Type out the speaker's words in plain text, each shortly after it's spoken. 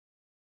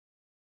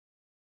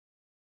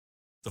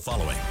The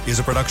following is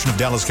a production of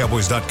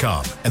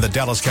DallasCowboys.com and the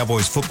Dallas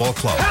Cowboys Football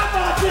Club.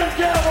 How about them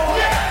Cowboys?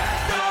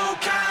 Yeah! Go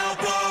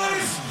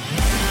Cowboys!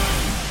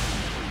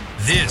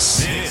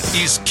 This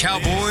is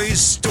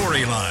Cowboys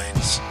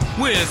Storylines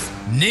with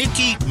Nick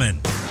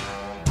Eatman.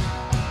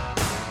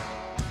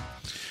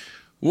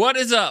 What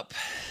is up?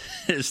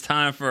 It's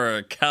time for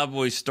a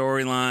Cowboys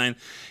Storyline.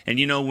 And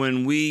you know,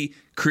 when we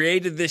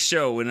created this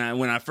show, when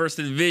I first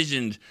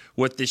envisioned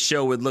what this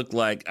show would look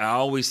like, I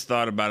always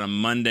thought about a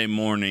Monday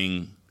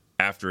morning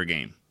after a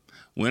game.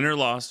 Win or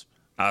loss,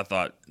 I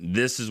thought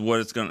this is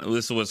what's going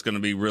to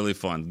be really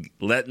fun.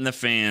 Letting the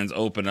fans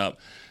open up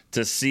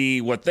to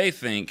see what they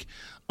think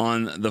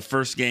on the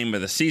first game of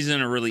the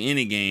season or really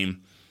any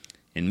game.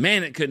 And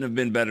man, it couldn't have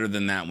been better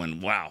than that one.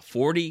 Wow,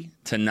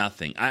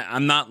 40-0.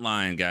 I'm not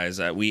lying,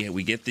 guys.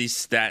 We get these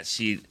stat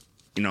sheet,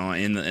 you know,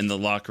 in the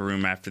locker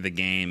room after the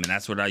game, and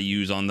that's what I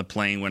use on the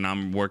plane when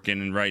I'm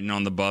working and writing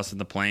on the bus and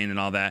the plane and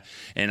all that.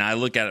 And I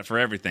look at it for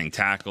everything,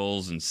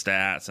 tackles and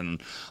stats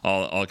and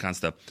all kind of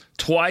stuff.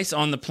 Twice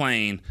on the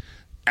plane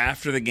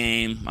after the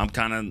game, I'm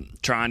kind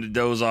of trying to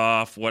doze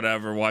off,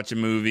 whatever, watch a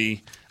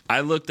movie.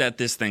 I looked at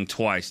this thing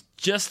twice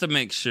just to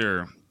make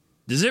sure.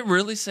 Does it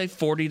really say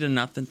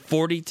 40-0?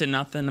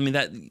 40-0? I mean,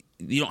 that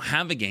you don't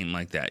have a game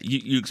like that.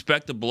 You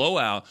expect a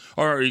blowout,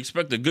 or you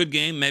expect a good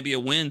game, maybe a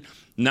win,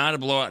 not a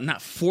blowout, not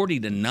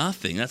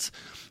 40-0. That's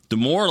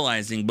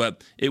demoralizing,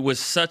 but it was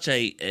such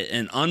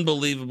an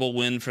unbelievable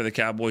win for the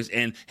Cowboys.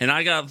 And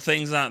I got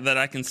things that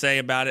I can say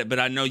about it, but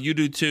I know you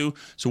do too.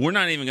 So we're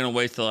not even going to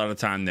waste a lot of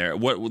time there.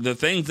 The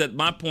things that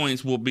my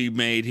points will be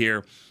made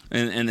here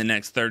in the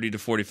next 30 to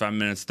 45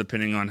 minutes,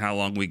 depending on how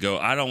long we go.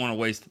 I don't want to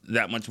waste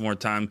that much more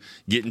time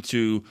getting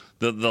to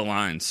the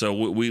line. So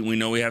we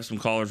know we have some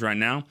callers right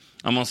now.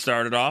 I'm going to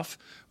start it off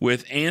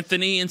with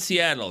Anthony in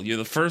Seattle. You're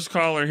the first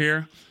caller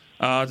here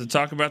to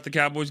talk about the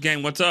Cowboys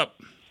game. What's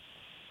up?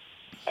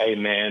 Hey,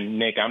 man,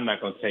 Nick, I'm not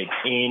going to take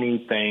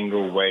anything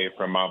away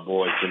from my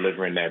boys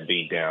delivering that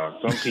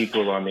beatdown. Some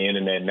people on the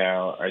internet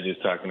now are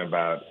just talking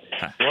about,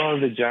 well,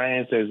 the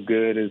Giants as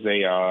good as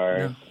they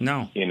are.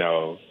 No. You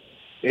know,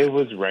 it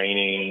was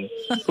raining.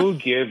 Who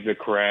gives a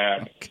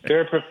crap? Okay.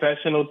 They're a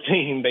professional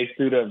team. They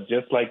stood up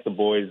just like the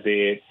boys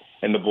did,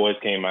 and the boys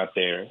came out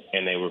there,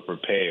 and they were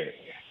prepared.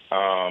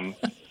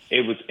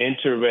 It was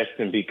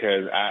interesting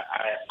because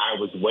I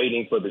was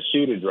waiting for the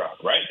shoe to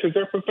drop, right? Because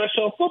they're a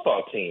professional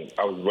football team.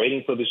 I was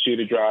waiting for the shoe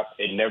to drop.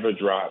 It never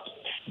dropped.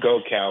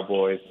 Go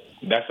Cowboys.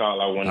 That's all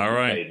I wanted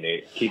to say,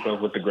 Nick. Keep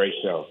up with the great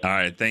show. All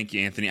right. Thank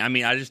you, Anthony. I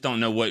mean, I just don't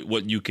know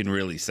what you can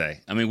really say.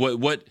 I mean,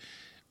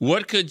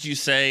 what could you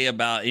say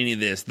about any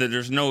of this? That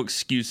there's no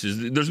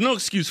excuses. There's no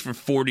excuse for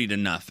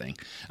 40-0.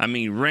 I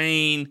mean,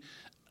 rain,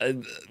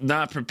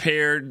 not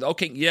prepared.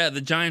 Okay, yeah,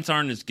 the Giants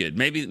aren't as good.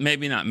 Maybe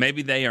not.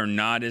 Maybe they are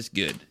not as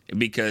good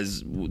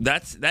because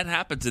that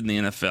happens in the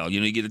NFL. You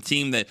know, you get a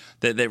team that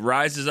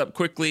rises up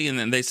quickly and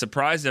then they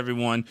surprise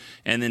everyone,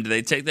 and then do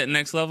they take that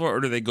next level or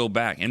do they go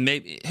back? And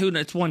maybe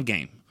it's one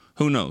game.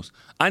 Who knows?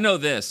 I know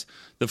this.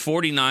 The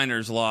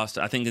 49ers lost,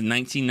 I think, in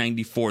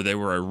 1994. They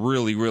were a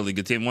really, really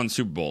good team. Won the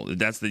Super Bowl.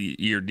 That's the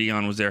year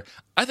Dion was there.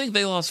 I think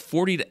they lost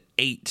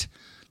 40-8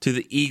 to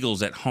the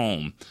Eagles at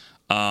home.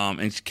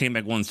 And came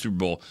back, won the Super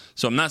Bowl.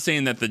 So I'm not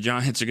saying that the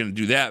Giants are going to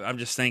do that. I'm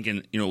just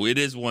thinking, you know, it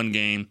is one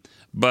game,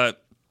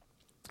 but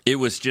it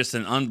was just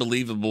an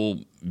unbelievable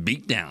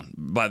beatdown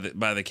by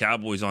the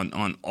Cowboys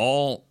on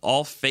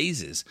all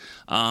phases.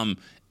 And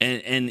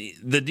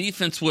the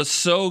defense was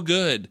so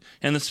good,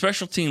 and the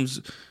special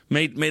teams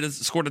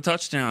scored a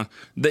touchdown.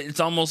 It's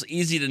almost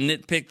easy to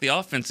nitpick the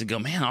offense and go,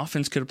 man,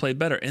 offense could have played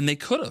better, and they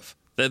could have.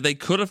 They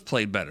could have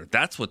played better.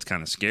 That's what's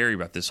kind of scary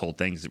about this whole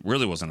thing. Is it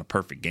really wasn't a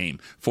perfect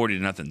game.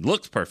 40-0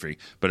 looks perfect,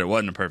 but it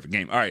wasn't a perfect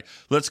game. All right,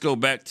 let's go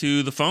back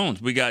to the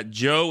phones. We got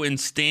Joe in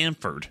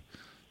Stanford.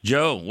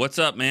 Joe, what's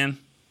up, man?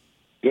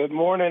 Good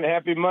morning.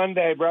 Happy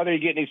Monday, brother. You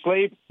get any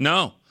sleep?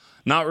 No,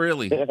 not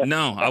really.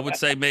 No, I would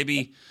say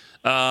maybe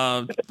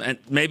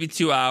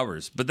 2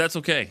 hours, but that's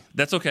okay.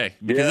 That's okay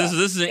because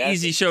this is an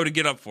easy show to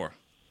get up for.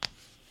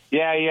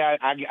 Yeah.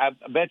 I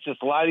bet you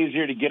it's a lot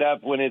easier to get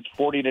up when it's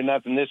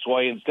 40-0 this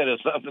way instead of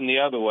something the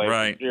other way.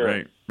 Right,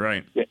 sure.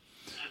 Right. Yeah.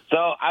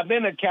 So I've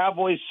been a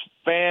Cowboys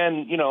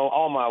fan, you know,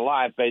 all my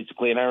life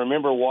basically, and I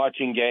remember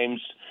watching games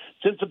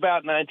since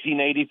about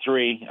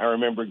 1983. I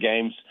remember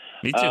games.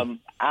 Me too.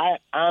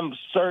 I'm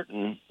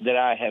certain that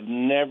I have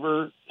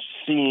never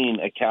seen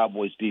a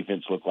Cowboys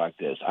defense look like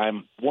this.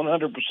 I'm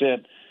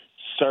 100%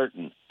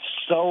 certain.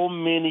 So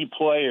many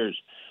players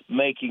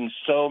making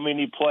so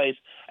many plays.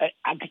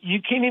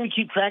 You can't even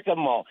keep track of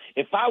them all.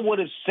 If I would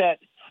have set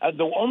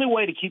the only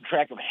way to keep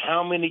track of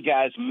how many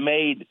guys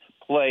made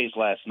plays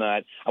last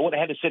night, I would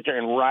have had to sit there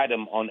and write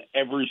them on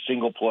every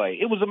single play.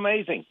 It was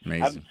amazing.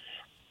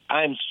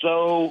 I'm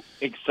so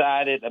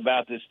excited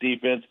about this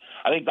defense.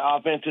 I think the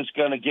offense is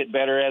going to get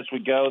better as we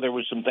go. There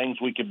were some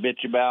things we could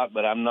bitch about,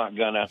 but I'm not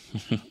going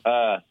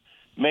to.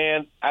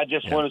 Man, I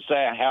just want to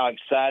say how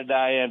excited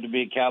I am to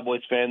be a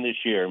Cowboys fan this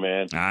year,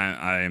 man.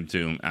 I am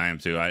too.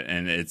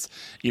 And it's,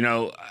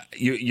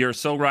 you're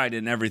so right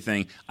in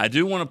everything. I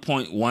do want to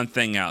point one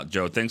thing out,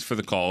 Joe. Thanks for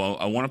the call.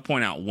 I want to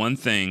point out one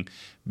thing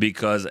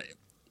because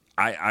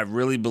I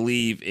really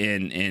believe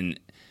in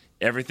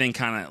everything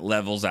kind of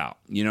levels out.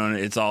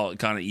 It's all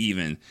kind of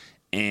even.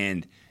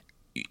 And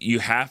you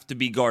have to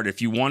be guarded.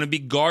 If you want to be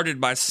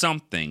guarded by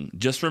something,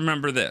 just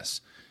remember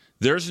this.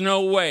 There's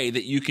no way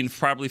that you can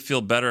probably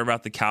feel better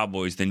about the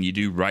Cowboys than you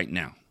do right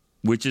now,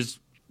 which is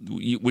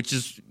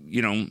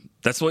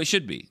that's the way it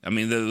should be. I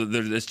mean,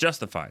 it's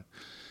justified.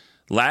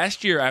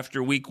 Last year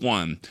after week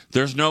 1,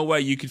 there's no way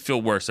you could feel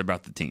worse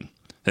about the team.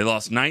 They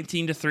lost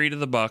 19-3 to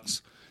the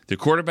Bucs. The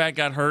quarterback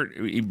got hurt.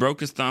 He broke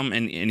his thumb,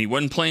 and he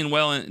wasn't playing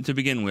well to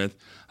begin with.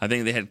 I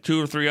think they had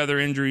 2 or 3 other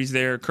injuries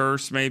there,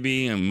 Curse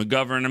maybe, and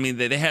McGovern. I mean,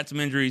 they had some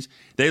injuries.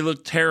 They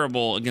looked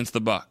terrible against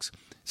the Bucs.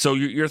 So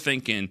you're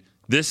thinking,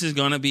 this is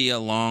going to be a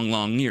long,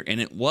 long year,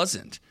 and it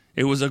wasn't.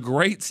 It was a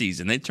great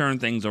season. They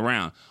turned things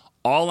around.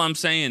 All I'm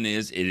saying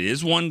is it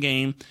is one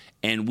game,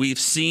 and we've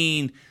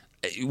seen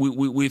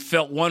we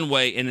felt one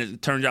way, and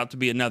it turned out to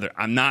be another.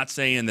 I'm not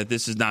saying that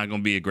this is not going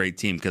to be a great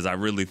team because I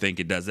really think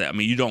it does that. I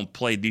mean, you don't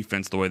play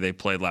defense the way they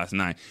played last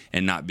night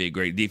and not be a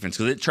great defense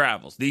because it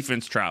travels.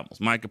 Defense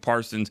travels. Micah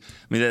Parsons,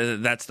 I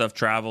mean, that stuff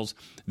travels.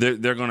 They're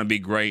going to be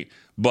great.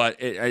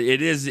 But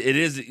it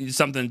is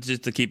something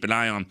just to keep an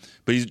eye on.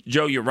 But,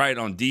 Joe, you're right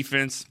on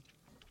defense.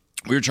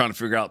 We were trying to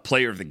figure out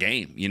player of the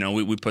game.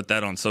 We put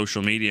that on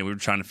social media. We were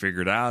trying to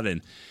figure it out.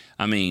 And,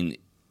 I mean,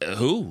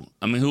 who?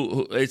 I mean,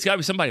 who? It's got to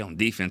be somebody on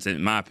defense,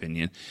 in my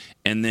opinion.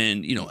 And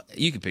then,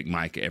 you can pick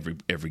Mike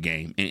every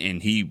game.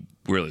 And he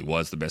really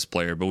was the best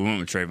player. But we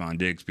went with Trayvon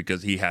Diggs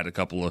because he had a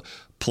couple of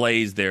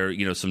plays there,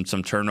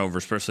 some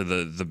turnovers,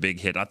 especially the big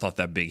hit. I thought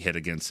that big hit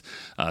against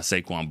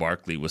Saquon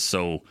Barkley was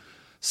so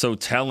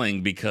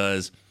telling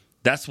because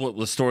that's what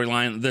was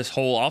storyline this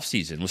whole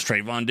offseason was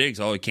Trayvon Diggs.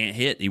 Oh, he can't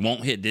hit. He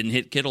won't hit. Didn't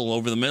hit Kittle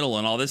over the middle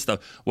and all this stuff.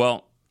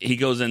 Well, he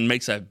goes and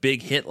makes a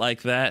big hit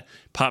like that,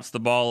 pops the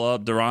ball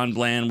up. Deron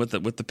Bland with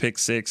the pick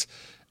six.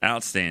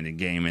 Outstanding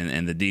game,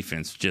 and the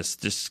defense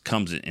just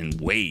comes in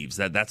waves.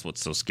 That's what's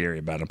so scary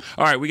about them.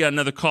 All right, we got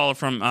another caller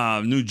from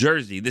New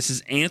Jersey. This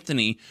is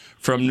Anthony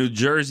from New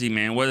Jersey,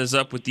 man. What is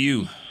up with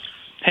you?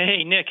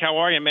 Hey, Nick, how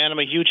are you, man? I'm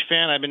a huge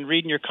fan. I've been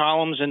reading your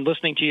columns and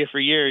listening to you for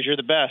years. You're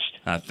the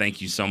best.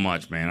 Thank you so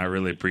much, man. I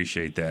really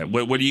appreciate that.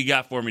 What do you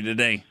got for me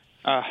today?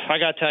 I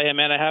got to tell you,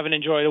 man, I haven't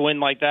enjoyed a win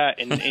like that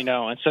in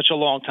such a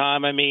long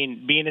time. I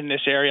mean, being in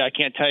this area, I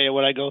can't tell you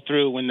what I go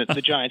through when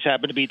the Giants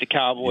happen to beat the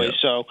Cowboys. Yep.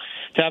 So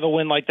to have a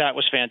win like that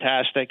was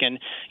fantastic. And,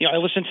 I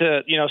listened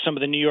to, some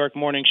of the New York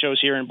morning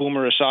shows here, and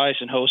Boomer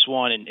Esiason hosts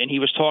one, and he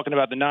was talking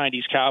about the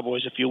 90s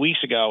Cowboys a few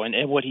weeks ago.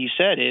 And what he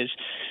said is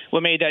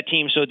what made that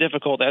team so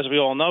difficult, as we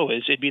all know,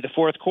 is it'd be the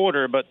fourth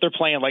quarter, but they're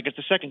playing like it's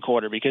the second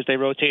quarter because they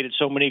rotated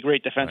so many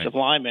great defensive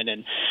linemen.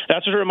 And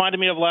that's what it reminded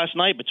me of last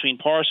night between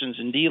Parsons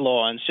and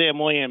D-Law and Sam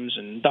Williams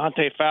and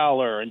Dante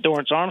Fowler and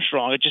Dorrance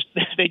Armstrong.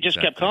 They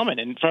just kept coming,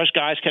 and fresh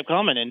guys kept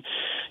coming, and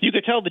you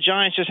could tell the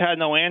Giants just had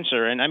no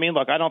answer. And I mean,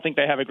 look, I don't think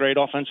they have a great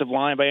offensive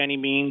line by any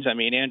means. I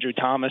mean, Andrew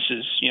Thomas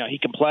is, he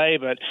can play,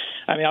 but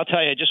I mean, I'll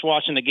tell you, just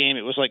watching the game,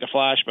 it was like a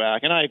flashback.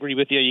 And I agree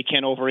with you, you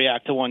can't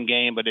overreact to one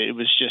game, but it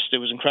was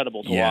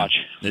incredible to watch.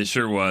 It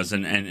sure was,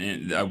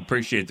 and I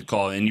appreciate the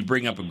call. And you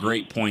bring up a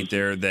great point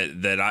there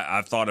that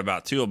I've thought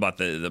about too about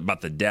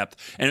the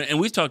depth, and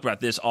we've talked about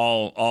this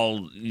all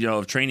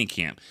of training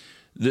camp.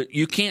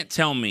 You can't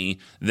tell me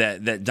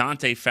that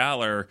Dante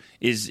Fowler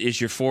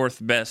is your fourth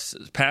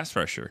best pass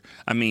rusher.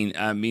 I mean,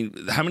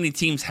 how many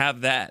teams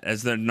have that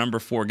as their number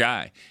 4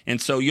 guy?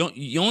 And so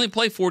you only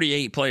play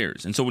 48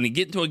 players. And so when you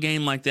get into a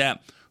game like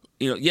that,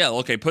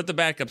 put the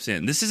backups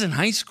in. This isn't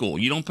high school.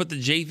 You don't put the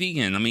JV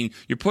in. I mean,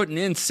 you're putting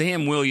in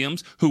Sam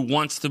Williams, who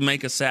wants to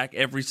make a sack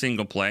every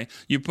single play.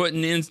 You're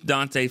putting in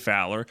Dante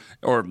Fowler,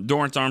 or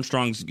Dorrance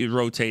Armstrong's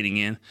rotating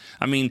in.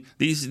 I mean,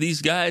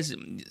 these guys,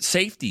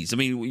 safeties. I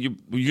mean,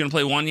 you're going to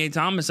play Wanye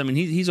Thomas. I mean,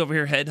 he's over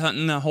here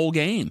headhunting the whole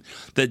game.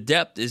 The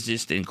depth is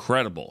just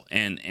incredible,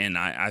 and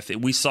I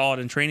think we saw it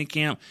in training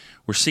camp.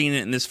 We're seeing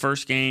it in this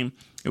first game.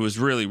 It was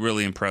really,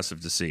 really impressive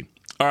to see.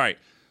 All right.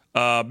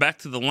 Back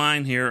to the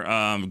line here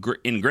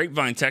in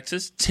Grapevine,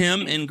 Texas.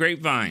 Tim in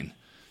Grapevine.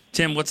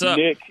 Tim, what's up?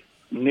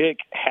 Nick,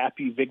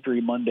 happy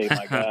Victory Monday,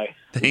 my guy.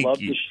 Love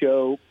the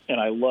show, and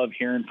I love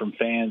hearing from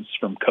fans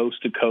from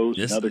coast to coast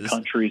and other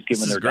countries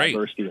giving their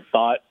diversity of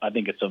thought. I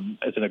think it's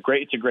a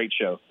great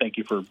show. Thank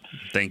you for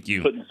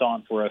putting this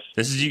on for us.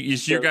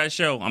 It's your guys'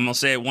 show. I'm gonna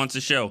say it once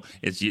a show.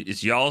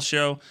 It's y'all's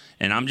show,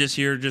 and I'm just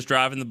here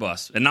driving the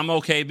bus, and I'm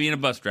okay being a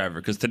bus driver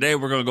because today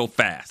we're gonna go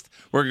fast.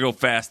 We're going to go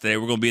fast today.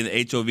 We're going to be in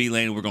the HOV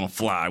lane, and we're going to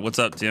fly. What's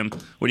up, Tim?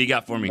 What do you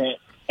got for me?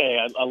 Hey,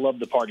 I love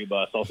the party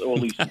bus, or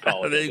at least you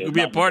call it. It could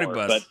be a party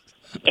bus.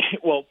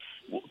 But,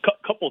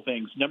 couple of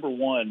things. Number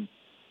one,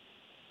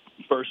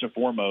 first and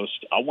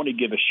foremost, I want to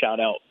give a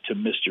shout-out to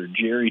Mr.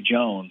 Jerry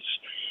Jones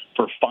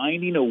for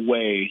finding a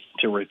way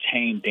to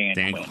retain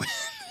Dan Quinn.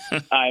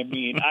 I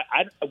mean,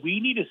 we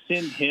need to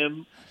send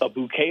him a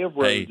bouquet of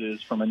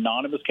roses from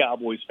anonymous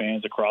Cowboys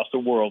fans across the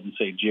world and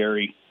say,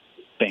 Jerry,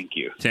 thank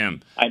you.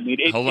 Tim, I mean,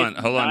 hold on.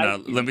 Now,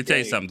 let me tell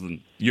you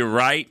something. You're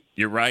right.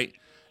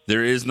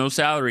 There is no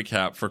salary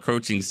cap for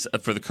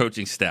the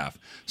coaching staff.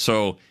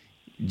 So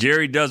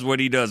Jerry does what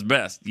he does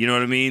best. You know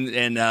what I mean?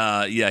 And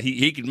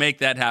he can make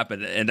that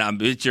happen. And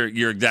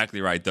you're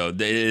exactly right, though.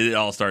 It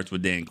all starts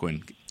with Dan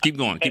Quinn. Keep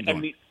going.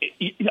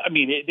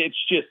 It's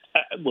just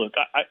look.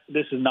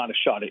 This is not a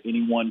shot at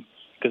anyone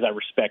because I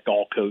respect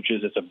all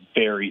coaches. It's a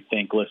very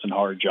thankless and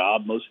hard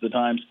job most of the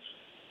times.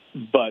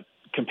 But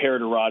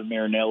compared to Rod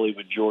Marinelli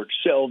with George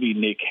Selvey,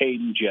 Nick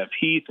Hayden, Jeff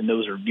Heath, and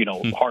those are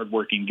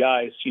hardworking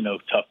guys,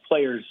 tough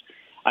players.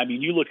 I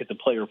mean, you look at the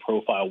player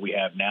profile we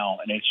have now,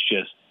 and it's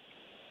just.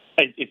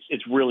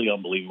 It's really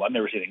unbelievable. I've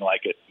never seen anything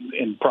like it,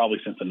 and probably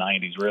since the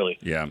 '90s, really.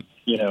 Yeah.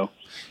 So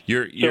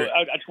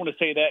I just want to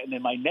say that, and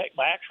then my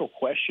actual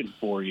question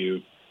for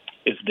you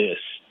is this: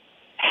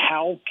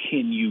 how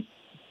can you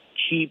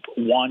keep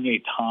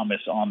Wanye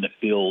Thomas on the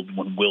field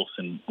when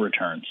Wilson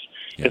returns?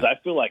 Because I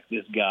feel like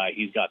this guy,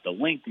 he's got the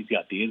length, he's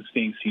got the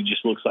instincts, he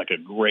just looks like a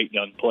great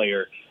young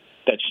player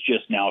that's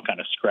just now kind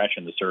of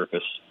scratching the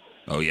surface.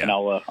 Oh yeah, and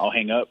I'll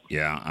hang up.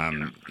 Yeah,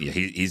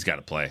 he's got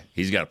to play.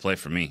 He's got to play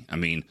for me. I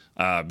mean,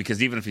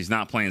 because even if he's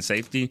not playing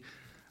safety,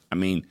 I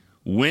mean,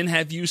 when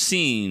have you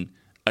seen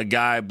a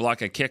guy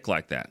block a kick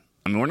like that?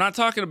 I mean, we're not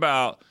talking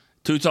about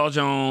Too Tall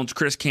Jones,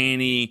 Chris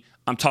Caney.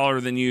 I'm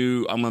taller than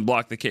you. I'm going to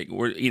block the kick.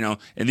 And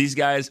these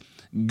guys,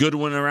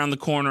 Goodwin around the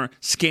corner,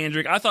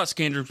 Skandrick. I thought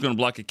Skandrick was going to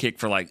block a kick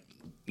for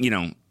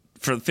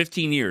for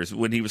 15 years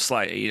when he was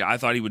slight. I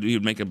thought he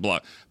would make a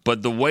block.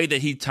 But the way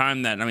that he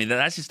timed that, I mean,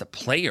 that's just a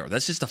player.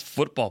 That's just a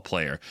football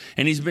player.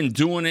 And he's been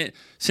doing it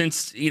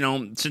since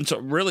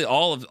really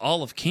all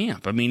of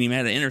camp. I mean, he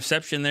had an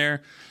interception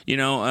there,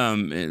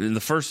 in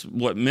the first,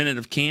 minute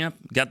of camp.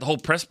 Got the whole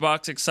press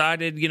box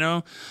excited,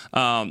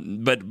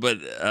 But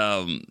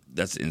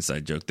that's an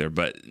inside joke there.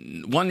 But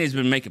Wanye's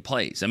been making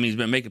plays. I mean, he's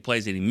been making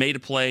plays, and he made a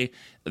play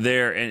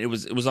there, and it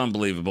was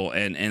unbelievable.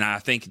 And I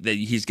think that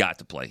he's got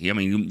to play. I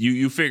mean,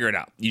 you figure it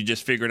out. You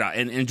just figure it out.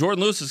 And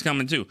Jordan Lewis is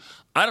coming too.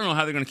 I don't know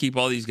how they're going to keep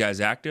all these guys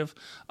active.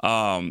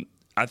 I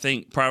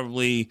think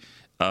probably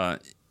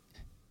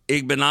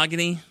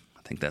Igbenogany.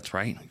 I think that's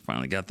right. I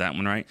finally got that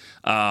one right.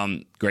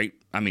 Great.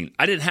 I mean,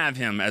 I didn't have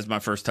him as my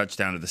first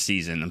touchdown of the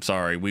season. I'm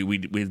sorry. We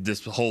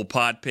this whole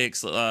pod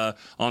picks on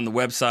the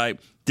website.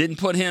 Didn't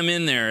put him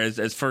in there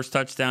as first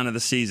touchdown of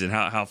the season.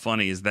 How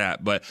funny is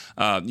that? But,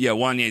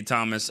 Wanye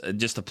Thomas,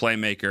 just a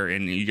playmaker,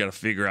 and you got to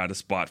figure out a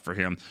spot for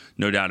him,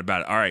 no doubt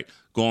about it. All right,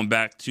 going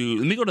back to –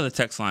 let me go to the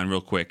text line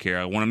real quick here.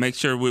 I want to make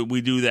sure we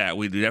do that.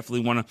 We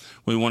definitely want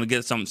to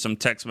get some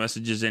text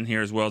messages in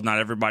here as well. Not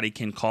everybody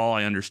can call.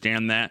 I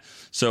understand that.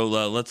 So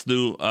let's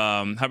do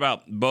how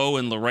about Bo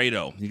and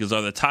Laredo? Because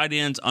are the tight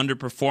ends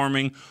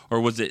underperforming,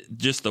 or was it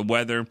just the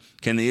weather?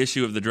 Can the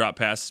issue of the drop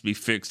passes be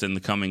fixed in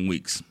the coming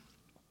weeks?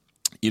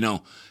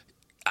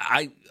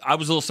 I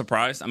was a little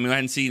surprised. I mean, I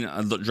hadn't seen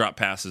drop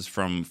passes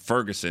from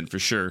Ferguson for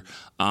sure.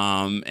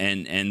 And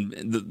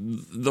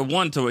the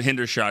one to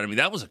Hendershot, I mean,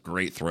 that was a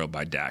great throw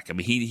by Dak. I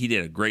mean, he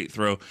did a great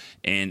throw,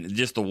 and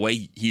just the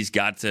way he's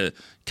got to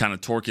kind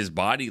of torque his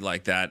body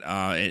like that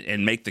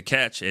and make the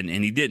catch, and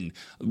he didn't.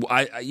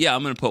 I'm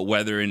going to put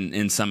weather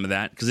in some of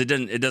that because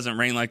it doesn't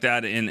rain like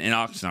that in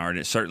Oxnard.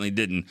 It certainly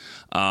didn't.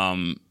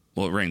 It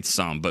rained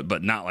some,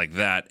 but not like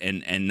that,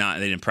 and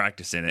they didn't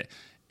practice in it.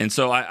 And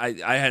so I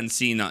hadn't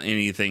seen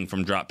anything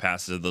from drop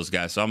passes of those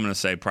guys, so I'm going to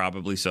say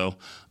probably so.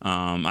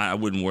 I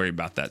wouldn't worry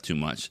about that too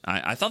much.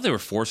 I thought they were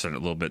forcing it a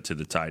little bit to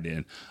the tight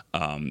end,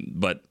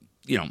 but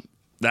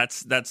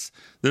that's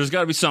there's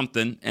got to be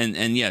something.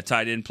 And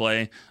tight end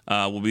play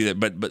will be there.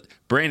 But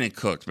Brandon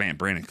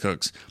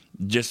Cooks,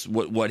 just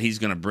what he's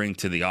going to bring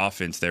to the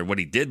offense there, what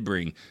he did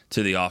bring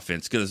to the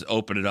offense, going to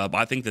open it up.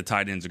 I think the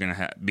tight ends are going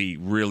to be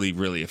really,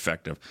 really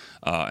effective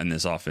in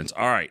this offense.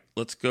 All right,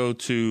 let's go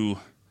to.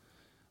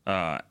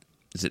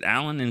 Is it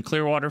Alan in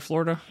Clearwater,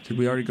 Florida? Did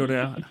we already go to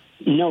Alan?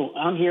 No,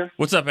 I'm here.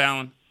 What's up,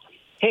 Alan?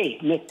 Hey,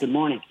 Nick, good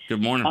morning.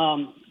 Good morning.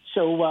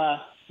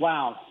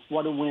 Wow,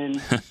 what a win.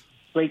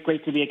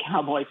 Great to be a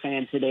Cowboy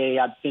fan today.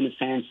 I've been a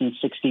fan since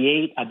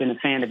 '68. I've been a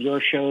fan of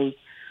your shows,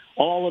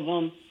 all of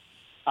them.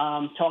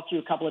 Talked to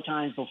you a couple of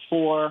times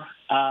before.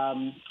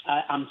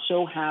 I'm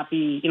so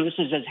happy. This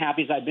is as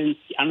happy as I've been.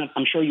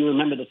 I'm sure you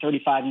remember the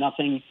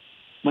 35-0.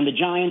 When the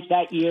Giants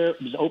that year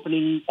was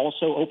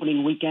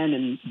opening weekend,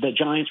 and the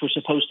Giants were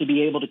supposed to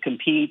be able to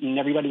compete, and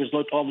everybody was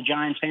all the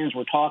Giants fans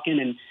were talking,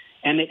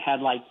 and it had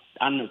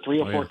 3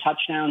 or 4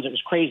 touchdowns. It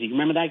was crazy.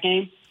 Remember that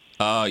game?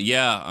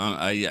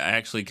 I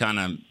actually kind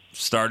of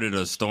started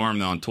a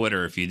storm on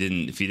Twitter. If you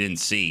didn't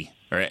see,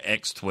 or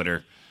X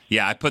Twitter.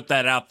 Yeah, I put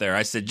that out there.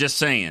 I said, just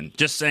saying.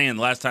 The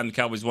last time the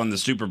Cowboys won the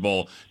Super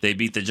Bowl, they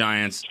beat the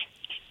Giants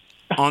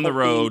on the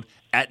road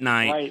at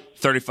night,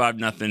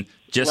 35-0.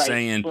 Just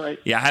saying. Right.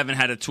 Yeah, I haven't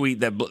had a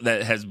tweet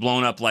that has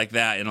blown up like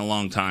that in a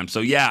long time. So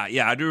yeah,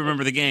 I do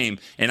remember the game,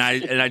 and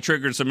I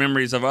triggered some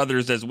memories of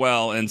others as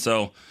well. And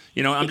so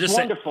I'm just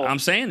saying, I'm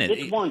saying it.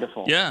 It's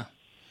wonderful. Yeah.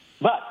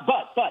 But,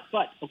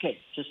 okay,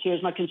 just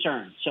here's my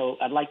concern. So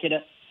I'd like you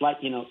to,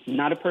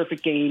 not a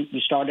perfect game.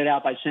 You started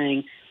out by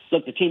saying,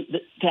 look, the team,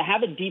 to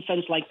have a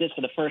defense like this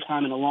for the first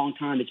time in a long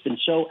time, it's been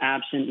so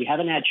absent. We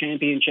haven't had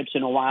championships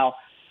in a while.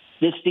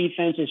 This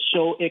defense is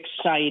so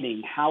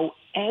exciting.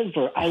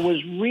 However, I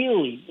was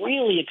really,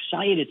 really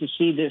excited to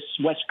see this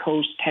West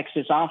Coast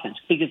Texas offense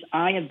because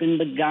I have been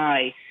the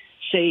guy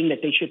saying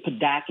that they should put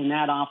Dak in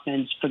that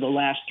offense for the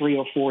last 3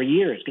 or 4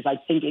 years because I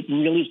think it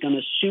really is going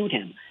to suit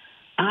him.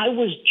 I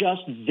was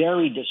just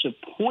very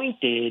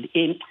disappointed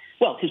in,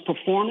 his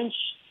performance.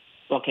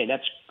 Okay,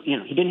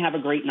 he didn't have a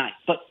great night.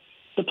 But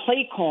the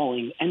play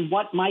calling and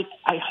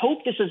I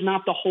hope this is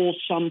not the whole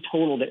sum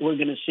total that we're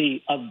going to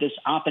see of this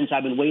offense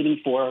I've been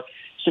waiting for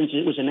since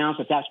it was announced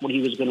that that's what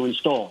he was going to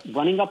install.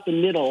 Running up the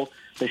middle,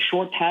 the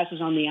short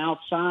passes on the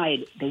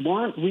outside, they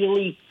weren't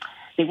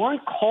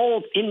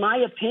called, in my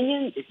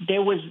opinion.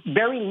 There was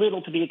very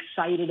little to be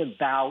excited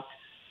about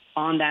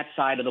on that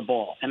side of the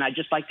ball. And I'd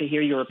just like to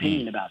hear your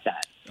opinion about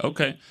that.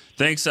 Okay.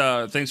 Thanks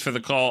for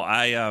the call.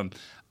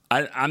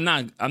 I'm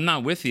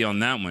not with you on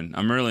that one.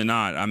 I'm really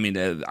not. I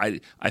mean,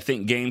 I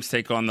think games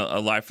take on a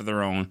life of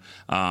their own,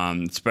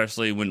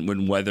 especially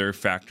when weather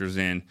factors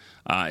in.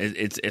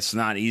 It's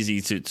not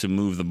easy to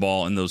move the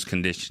ball in those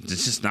conditions.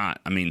 It's just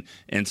not. I mean,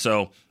 and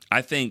so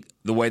I think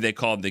the way they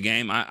called the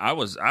game, I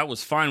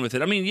was fine with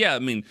it. I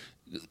mean,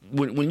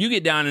 when you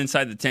get down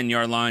inside the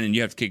 10-yard line and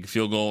you have to kick a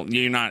field goal,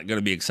 you're not going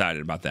to be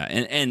excited about that.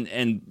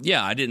 And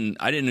yeah, I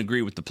didn't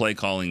agree with the play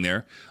calling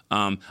there.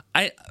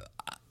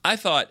 I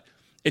thought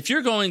if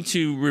you're going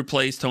to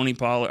replace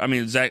Zeke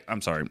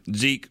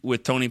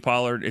with Tony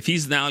Pollard, if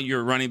he's now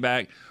your running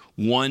back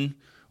one,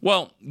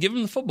 well, give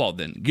him the football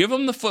then. Give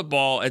him the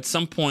football at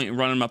some point and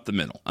run him up the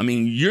middle. I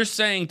mean, you're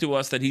saying to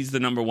us that he's the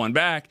number one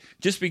back.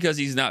 Just because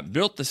he's not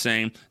built the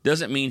same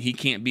doesn't mean he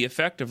can't be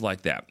effective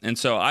like that. And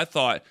so I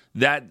thought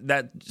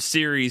that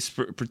series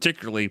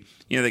particularly,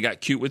 they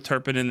got cute with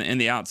Turpin in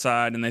the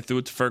outside and they threw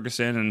it to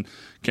Ferguson and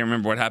can't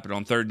remember what happened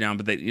on third down,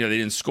 but they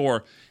didn't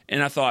score.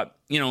 And I thought,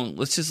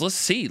 let's just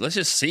see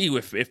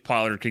if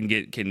Pollard can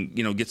get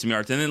some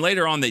yards. And then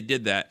later on they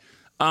did that.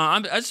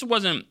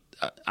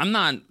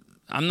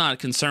 I'm not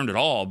concerned at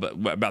all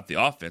about the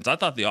offense. I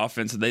thought the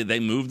offense, they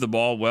moved the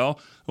ball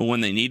well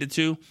when they needed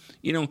to.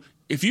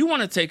 If you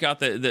want to take out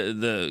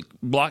the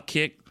block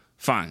kick,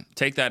 fine,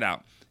 take that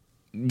out.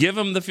 Give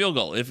them the field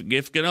goal.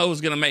 If Gano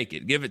is going to make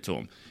it, give it to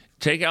him.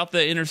 Take out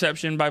the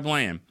interception by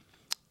Bland.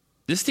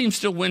 This team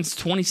still wins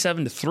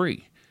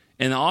 27-3,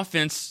 and the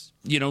offense,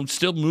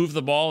 still moved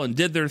the ball and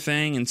did their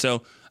thing. And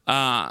so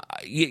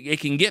it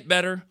can get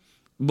better.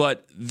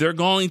 But they're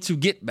going to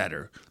get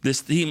better.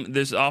 This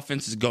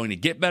offense is going to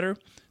get better.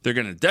 They're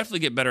going to definitely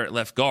get better at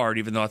left guard,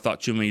 even though I thought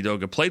Chuma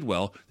Edoga played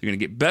well. They're going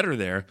to get better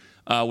there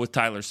with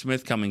Tyler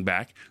Smith coming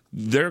back.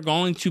 They're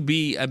going to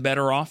be a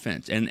better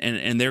offense,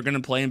 and they're going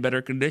to play in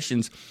better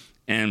conditions.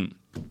 And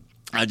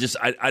I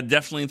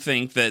definitely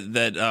think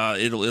that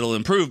it'll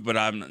improve, but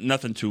I'm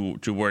nothing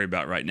to worry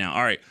about right now.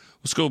 All right,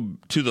 let's go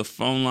to the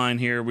phone line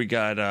here. We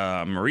got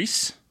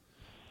Maurice.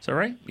 Is that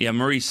right? Yeah,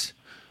 Maurice.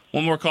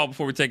 One more call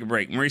before we take a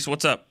break. Maurice,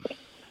 what's up?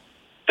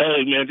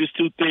 Hey, man, just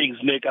two things,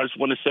 Nick. I just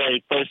want to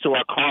say first to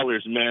our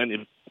callers,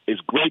 man,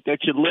 it's great that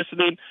you're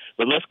listening,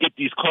 but let's get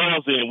these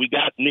calls in. We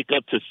got Nick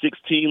up to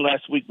 16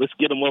 last week. Let's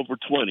get him over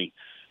 20.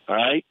 All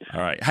right? All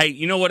right. Hey,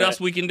 you know what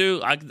else we can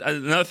do?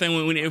 Another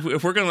thing,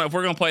 if we're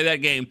gonna play that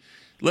game,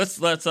 let's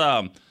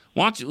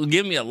why don't you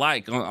give me a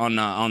like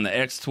on the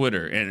X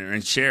Twitter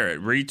and share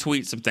it,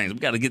 retweet some things. We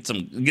got to get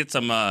some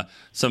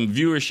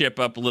viewership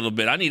up a little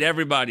bit. I need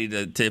everybody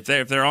to if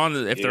they're on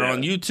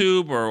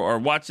YouTube or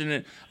watching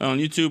it on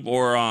YouTube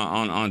or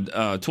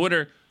on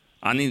Twitter.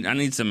 I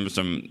need some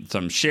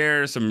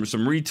shares, some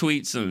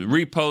retweets, some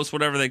reposts,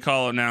 whatever they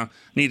call it now. I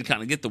need to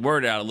kind of get the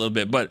word out a little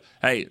bit. But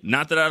hey,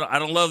 not that I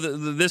don't love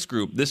this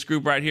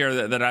group right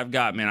here that I've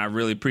got, man. I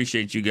really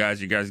appreciate you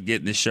guys. You guys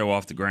getting this show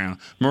off the ground.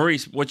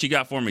 Maurice, what you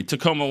got for me?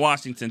 Tacoma,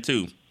 Washington,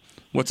 too.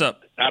 What's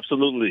up?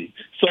 Absolutely.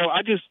 So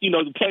I just,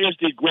 the players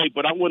did great,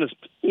 but I want to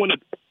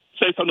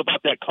say something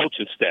about that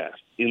coaching staff.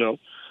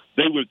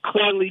 They were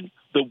clearly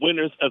the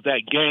winners of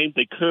that game.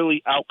 They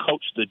clearly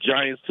outcoached the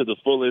Giants to the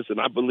fullest,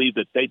 and I believe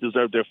that they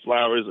deserve their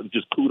flowers, and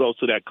just kudos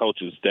to that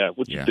coaching staff.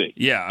 What do you think?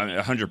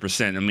 Yeah,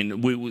 100%. I mean,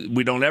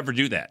 we don't ever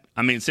do that.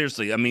 I mean,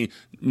 seriously. I mean,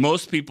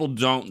 most people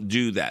don't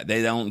do that.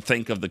 They don't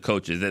think of the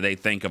coaches. They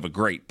think of a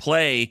great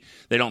play.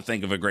 They don't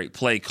think of a great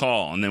play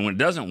call. And then when it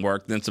doesn't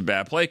work, then it's a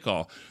bad play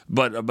call.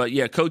 But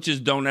yeah,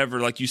 coaches don't ever,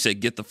 like you said,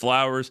 get the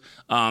flowers.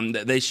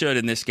 They should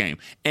in this game.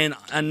 And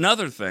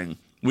another thing,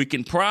 we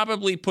can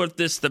probably put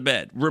this to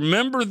bed.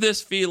 Remember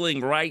this feeling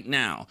right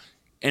now.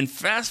 And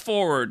fast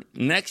forward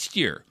next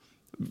year,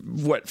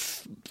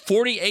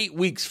 48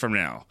 weeks from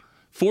now,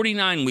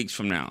 49 weeks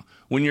from now,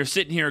 when you're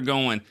sitting here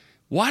going,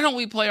 why don't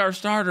we play our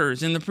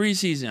starters in the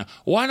preseason?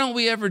 Why don't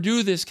we ever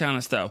do this kind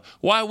of stuff?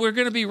 Why we're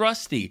going to be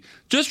rusty.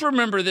 Just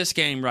remember this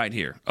game right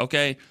here,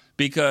 okay?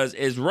 Because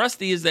as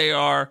rusty as they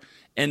are,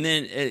 and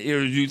then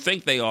you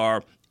think they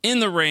are, in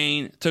the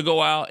rain to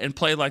go out and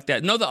play like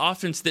that. No, the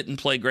offense didn't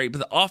play great, but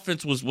the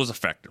offense was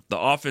effective. The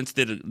offense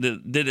did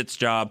its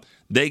job.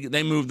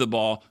 They moved the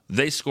ball.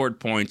 They scored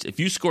points. If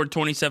you scored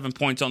 27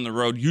 points on the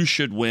road, you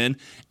should win,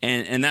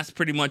 and that's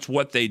pretty much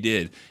what they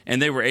did.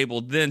 And they were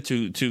able then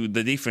to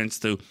the defense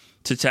to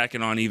tack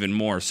it on even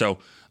more. So.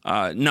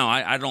 No,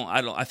 I don't.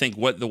 I think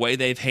the way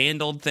they've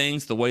handled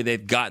things, the way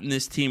they've gotten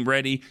this team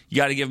ready, you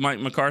got to give Mike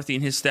McCarthy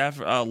and his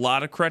staff a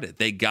lot of credit.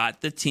 They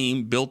got the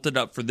team, built it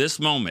up for this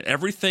moment.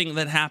 Everything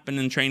that happened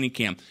in training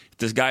camp, if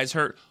this guy's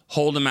hurt,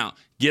 hold him out.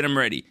 Get him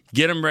ready.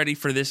 Get him ready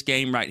for this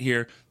game right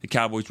here. The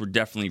Cowboys were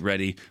definitely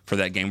ready for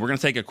that game. We're going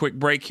to take a quick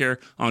break here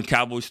on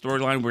Cowboys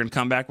Storyline. We're going to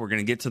come back. We're going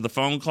to get to the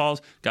phone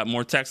calls. Got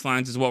more text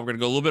lines as well. We're going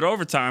to go a little bit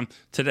overtime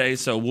today,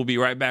 so we'll be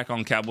right back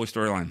on Cowboys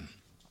Storyline.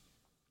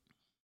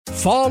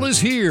 Fall is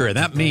here, and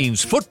that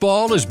means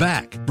football is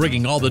back,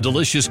 bringing all the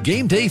delicious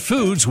game day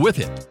foods with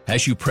it.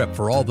 As you prep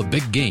for all the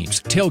big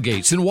games,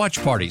 tailgates, and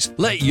watch parties,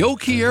 let Yo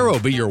Quiero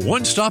be your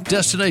one-stop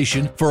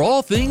destination for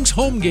all things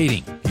home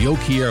gating. Yo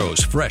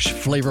Quiero's fresh,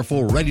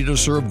 flavorful,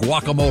 ready-to-serve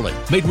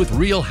guacamole made with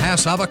real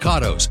Hass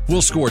avocados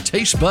will score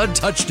taste bud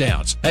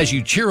touchdowns as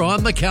you cheer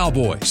on the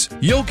Cowboys.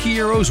 Yo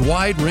Quiero's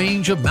wide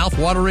range of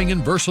mouthwatering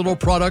and versatile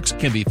products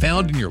can be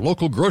found in your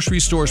local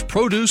grocery store's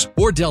produce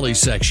or deli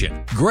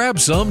section. Grab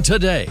some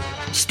today.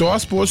 Star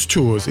Sports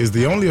Tours is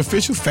the only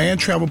official fan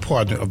travel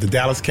partner of the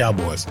Dallas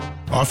Cowboys,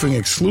 offering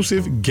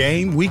exclusive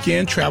game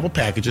weekend travel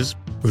packages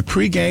with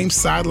pregame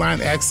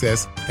sideline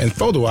access and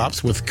photo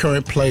ops with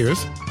current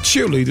players,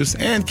 cheerleaders,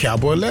 and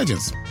Cowboy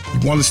legends.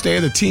 You want to stay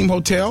at a team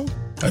hotel,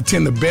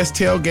 attend the best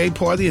tailgate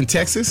party in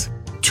Texas,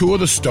 tour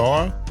the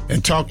Star,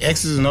 and talk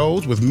X's and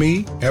O's with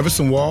me,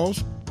 Everson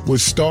Walls?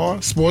 With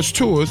Star Sports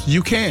Tours,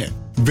 you can.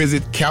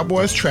 Visit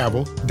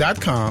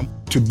cowboystravel.com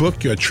to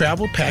book your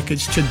travel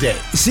package today.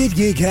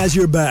 SeatGeek has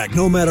your back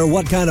no matter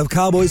what kind of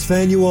Cowboys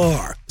fan you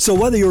are. So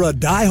whether you're a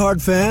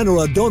diehard fan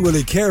or a don't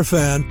really care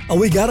fan, a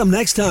we got 'em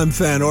next time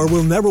fan or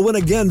we'll never win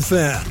again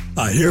fan,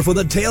 a here for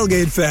the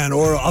tailgate fan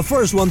or a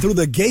first one through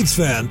the gates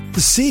fan,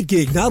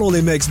 SeatGeek not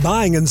only makes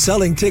buying and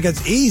selling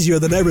tickets easier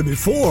than ever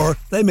before,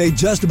 they make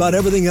just about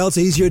everything else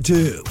easier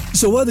too.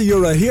 So whether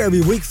you're a here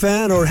every week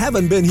fan or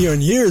haven't been here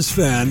in years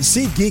fan,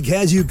 SeatGeek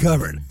has you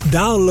covered.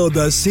 Download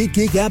the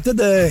SeatGeek app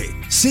today.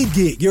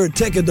 SeatGeek, your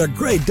ticket to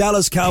great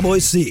Dallas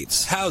Cowboys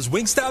seats. How's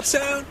Wingstop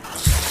sound?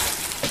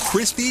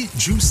 Crispy,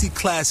 juicy,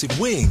 classic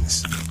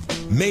wings.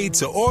 Made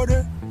to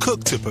order,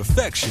 cooked to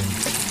perfection.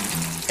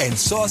 And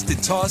sauced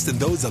and tossed in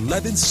those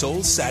 11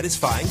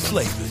 soul-satisfying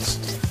flavors.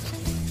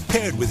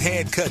 Paired with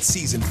hand-cut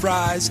seasoned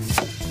fries,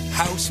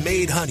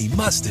 house-made honey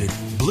mustard,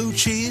 blue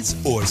cheese,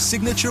 or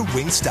signature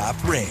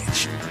Wingstop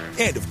ranch.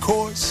 And, of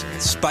course,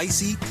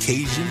 spicy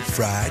Cajun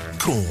fried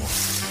corn.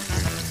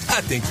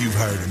 I think you've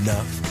heard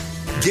enough.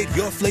 Get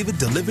your flavor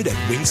delivered at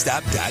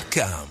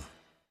wingstop.com.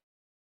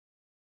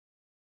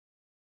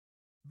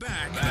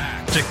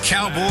 Back to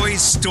Cowboys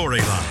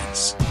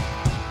Storylines.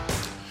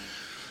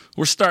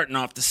 We're starting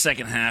off the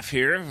second half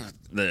here,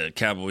 the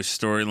Cowboys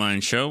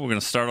Storyline show. We're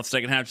going to start off the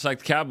second half just like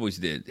the Cowboys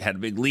did. Had a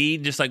big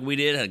lead just like we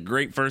did. Had a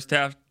great first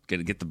half. Got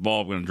to get the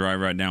ball. We're going to drive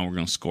right down. We're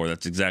going to score.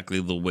 That's exactly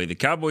the way the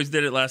Cowboys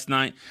did it last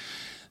night.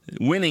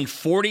 Winning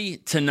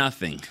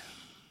 40-0.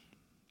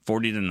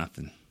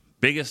 40-0.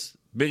 Biggest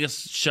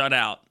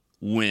shutout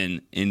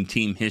win in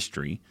team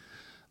history.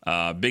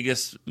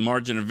 Biggest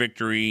margin of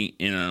victory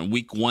in a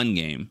week one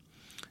game.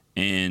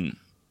 And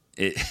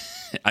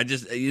I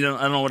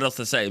don't know what else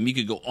to say. I mean, you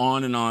could go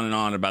on and on and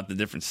on about the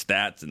different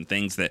stats and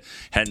things that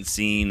hadn't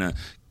seen. A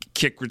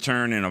kick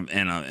return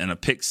and a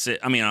pick six.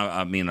 I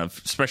mean, a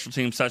special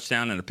teams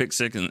touchdown and a pick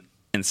six in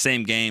the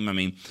same game. I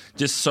mean,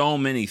 just so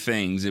many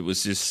things. It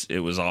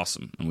was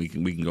awesome, and we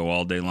can go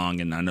all day long.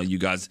 And I know you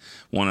guys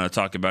want to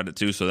talk about it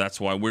too, so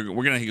that's why we're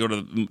going to go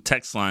to the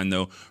text line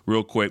though,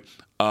 real quick.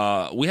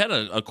 We had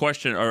a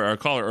question or a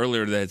caller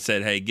earlier that had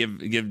said, "Hey,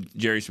 give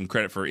Jerry some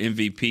credit for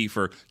MVP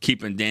for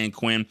keeping Dan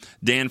Quinn."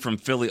 Dan from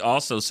Philly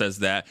also says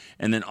that,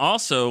 and then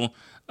also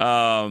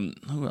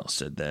who else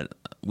said that?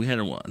 We had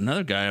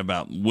another guy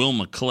about Will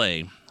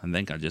McClay. I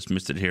think I just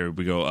missed it. Here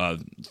we go.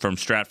 From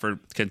Stratford,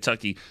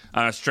 Kentucky.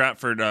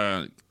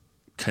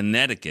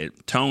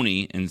 Connecticut.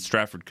 Tony in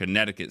Stratford,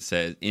 Connecticut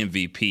said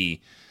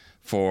MVP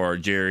for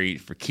Jerry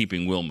for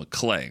keeping Will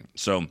McClay.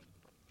 So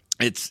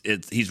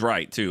he's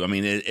right too. I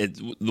mean,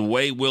 the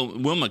way Will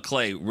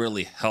McClay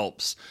really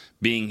helps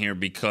being here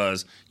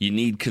because you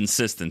need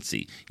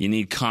consistency, you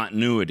need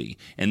continuity,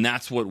 and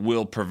that's what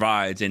Will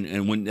provides.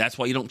 And when that's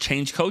why you don't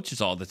change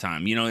coaches all the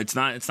time. You know, it's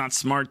not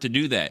smart to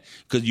do that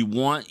because you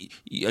want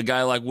a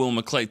guy like Will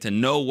McClay to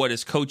know what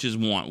his coaches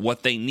want,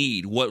 what they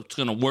need, what's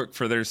going to work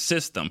for their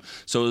system.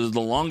 So the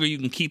longer you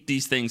can keep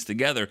these things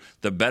together,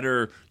 the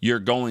better you're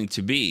going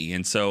to be.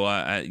 And so,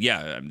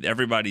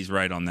 everybody's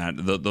right on that.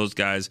 Those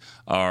guys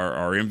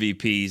are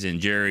MVPs, and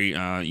Jerry,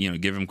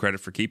 give him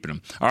credit for keeping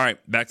them. All right,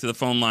 back to the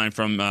phone line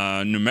from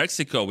New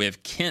Mexico. We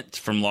have Kent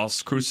from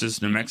Las Cruces,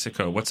 New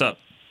Mexico. What's up?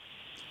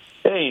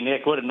 Hey,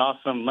 Nick. What an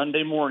awesome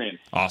Monday morning.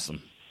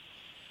 Awesome.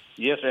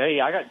 Yes, sir. Hey,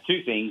 I got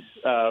two things.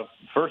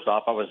 First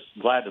off, I was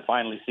glad to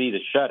finally see the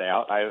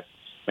shutout.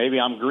 Maybe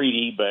I'm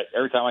greedy, but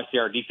every time I see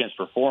our defense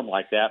perform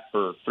like that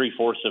for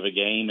 3/4 of a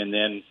game and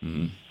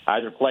then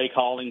either play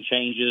calling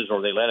changes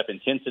or they let up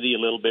intensity a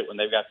little bit when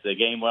they've got the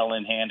game well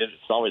in hand, it's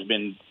always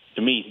been,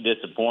 to me,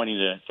 disappointing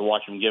to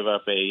watch them give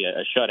up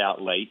a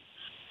shutout late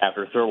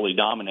after thoroughly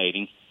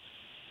dominating.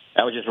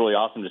 That was just really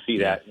awesome to see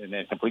that and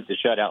then complete the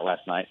shutout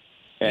last night.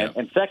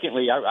 And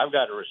secondly, I've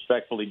got to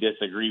respectfully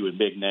disagree with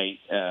Big Nate.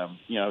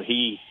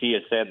 He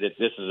has said that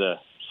this is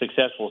a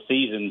successful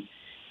season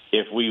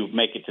if we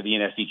make it to the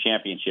NFC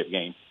Championship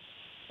game.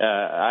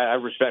 I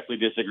respectfully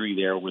disagree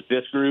there. With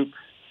this group,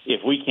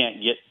 if we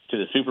can't get to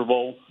the Super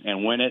Bowl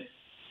and win it,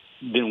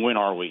 then when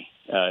are we?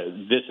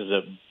 This is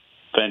a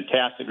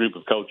fantastic group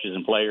of coaches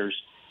and players.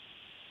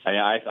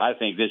 I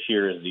think this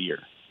year is the year.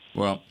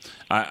 Well,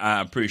 I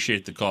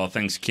appreciate the call.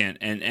 Thanks, Kent.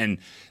 And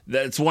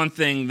that's one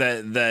thing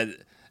that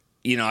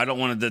I don't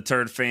want to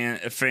deter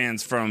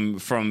fans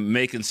from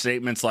making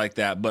statements like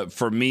that. But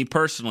for me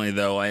personally,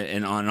 though,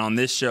 and on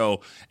this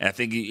show, I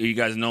think you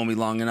guys know me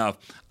long enough.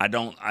 I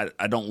don't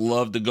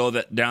love to go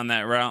down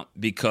that route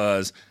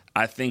because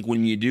I think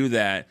when you do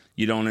that,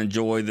 you don't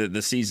enjoy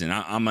the season.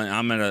 I'm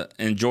gonna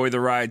enjoy the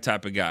ride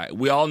type of guy.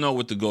 We all know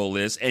what the goal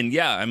is, and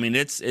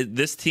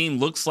this team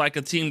looks like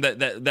a team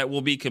that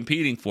will be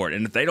competing for it.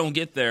 And if they don't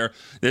get there,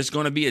 there's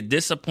going to be a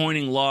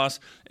disappointing loss.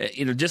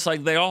 Just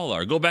like they all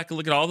are. Go back and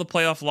look at all the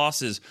playoff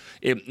losses.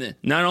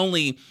 Not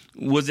only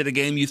was it a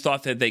game you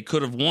thought that they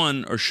could have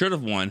won or should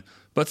have won,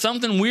 but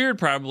something weird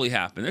probably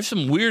happened. There's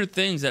some weird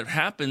things that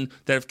happened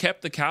that have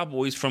kept the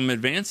Cowboys from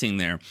advancing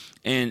there,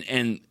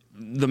 and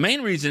the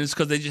main reason is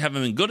because they just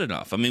haven't been good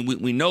enough. I mean,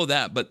 we know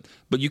that, but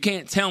you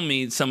can't tell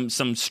me some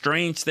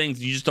strange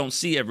things you just don't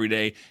see every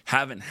day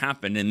haven't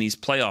happened in these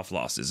playoff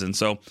losses. And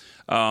so,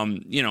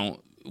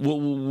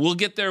 we'll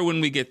get there when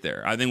we get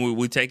there. I think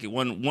we take it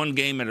one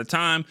game at a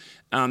time.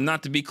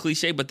 Not to be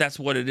cliche, but that's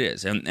what it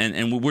is.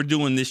 And we're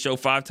doing this show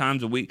 5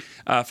 times a week.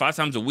 5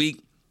 times a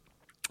week.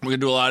 We're gonna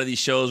do a lot of these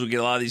shows. We get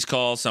a lot of these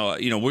calls. So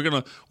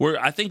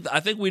I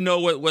think we know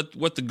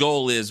what the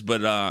goal is.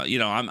 But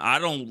I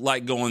don't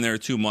like going there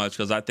too much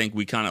because I think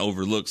we kind of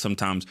overlook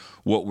sometimes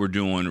what we're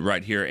doing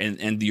right here.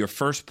 And your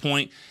first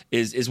point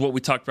is what we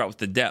talked about with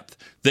the depth.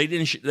 They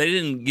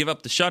didn't give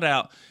up the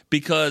shutout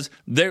because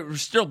they're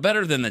still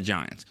better than the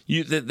Giants.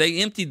 They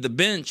emptied the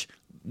bench.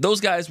 Those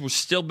guys were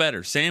still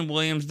better. Sam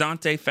Williams,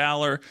 Dante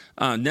Fowler,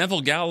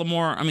 Neville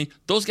Gallimore. I mean,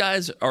 those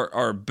guys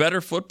are better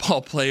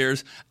football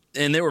players.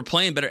 And they were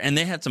playing better, and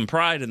they had some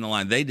pride in the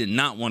line. They did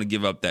not want to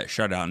give up that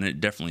shutout, and it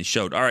definitely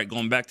showed. All right,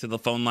 going back to the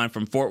phone line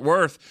from Fort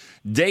Worth.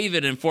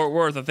 David in Fort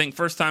Worth, I think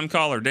first-time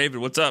caller. David,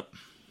 what's up?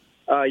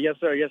 Yes,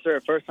 sir.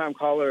 First-time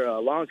caller,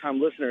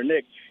 long-time listener.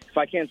 Nick, if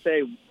I can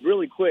say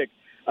really quick,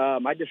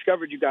 I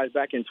discovered you guys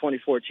back in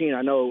 2014.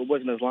 I know it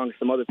wasn't as long as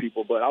some other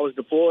people, but I was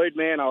deployed,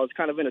 man. I was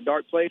kind of in a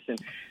dark place and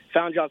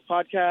found y'all's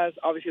podcast.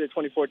 Obviously, the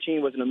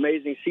 2014 was an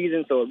amazing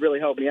season, so it really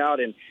helped me out,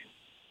 and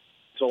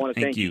so I want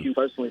to thank you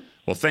personally.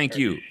 Well, thank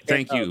you.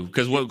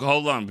 Because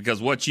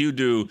what you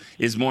do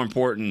is more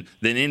important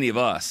than any of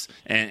us,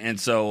 and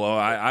so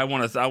I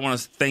want to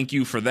thank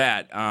you for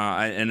that.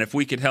 And if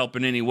we could help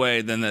in any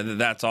way, then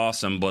that's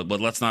awesome. But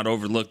let's not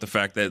overlook the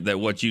fact that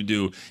what you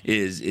do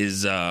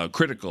is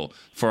critical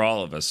for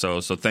all of us.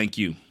 So thank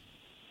you.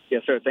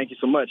 Yes, sir. Thank you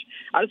so much.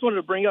 I just wanted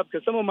to bring up,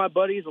 because some of my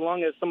buddies,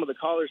 along as some of the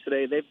callers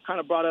today, they've kind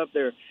of brought up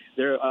their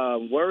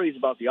worries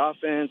about the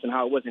offense and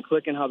how it wasn't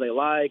clicking how they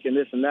like and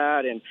this and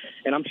that.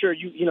 And I'm sure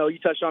you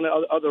touched on it.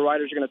 Other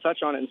writers are going to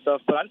touch on it and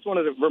stuff. But I just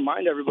wanted to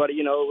remind everybody,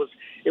 it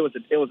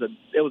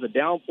was a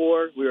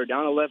downpour. We were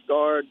down a left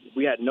guard.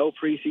 We had no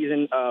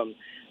preseason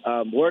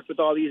worked with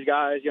all these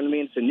guys. You know what I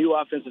mean? It's a new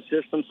offensive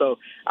system. So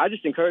I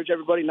just encourage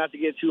everybody not to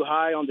get too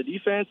high on the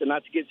defense and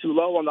not to get too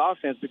low on the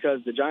offense, because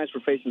the Giants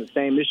were facing the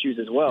same issues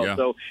as well. Yeah.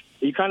 So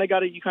you kind of got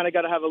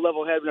to have a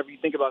level head whenever you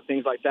think about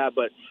things like that.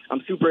 But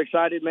I'm super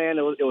excited, man.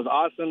 It was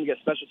awesome. You got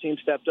special teams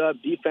stepped up,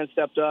 defense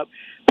stepped up.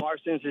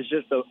 Parsons is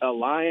just a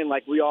lion,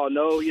 like we all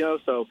know.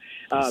 So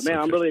man,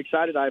 I'm really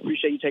excited. I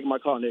appreciate you taking my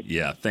call, Nick.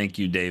 Yeah, thank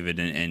you, David.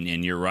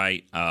 And you're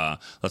right.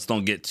 Let's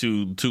don't get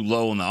too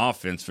low on the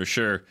offense for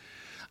sure.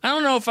 I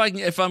don't know if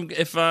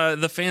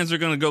the fans are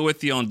going to go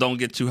with you on don't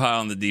get too high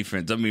on the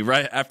defense. I mean,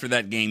 right after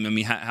that game, I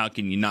mean, how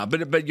can you not?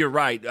 But you're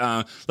right.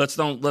 Let's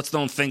don't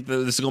think that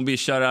this is going to be a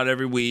shutout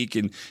every week,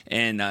 and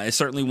it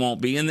certainly won't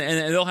be. And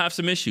they'll have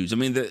some issues. I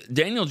mean,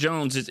 Daniel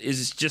Jones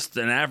is just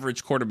an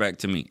average quarterback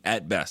to me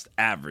at best.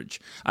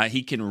 Average.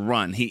 He can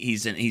run.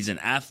 He's an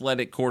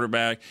athletic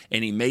quarterback,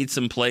 and he made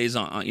some plays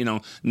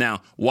on.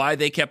 Now why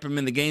they kept him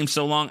in the game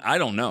so long, I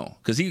don't know,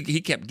 because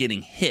he kept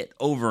getting hit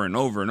over and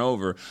over and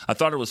over. I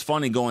thought it was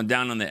funny going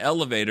down on the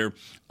elevator.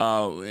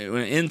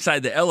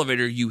 inside the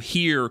elevator, you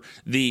hear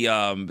the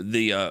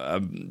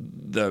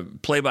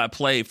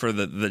play-by-play for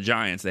the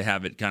Giants. They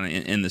have it kind of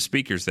in the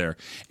speakers there.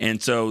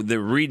 And so they're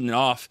reading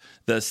off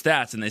the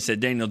stats, and they said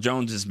Daniel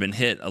Jones has been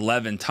hit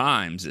 11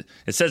 times.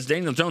 It says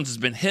Daniel Jones has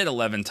been hit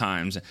 11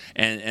 times,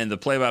 and the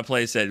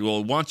play-by-play said,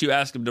 well, why don't you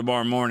ask him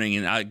tomorrow morning,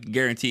 and I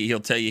guarantee he'll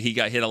tell you he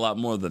got hit a lot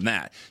more than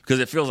that, because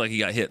it feels like he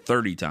got hit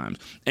 30 times.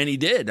 And he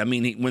did. I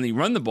mean, when he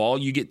run the ball,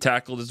 you get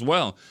tackled as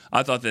well.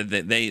 I thought that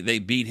they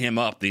beat him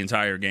up the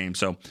entire game.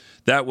 So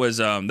that was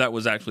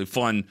actually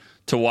fun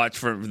to watch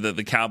for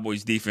the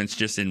Cowboys defense,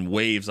 just in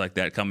waves like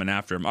that coming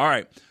after him. All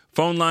right,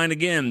 phone line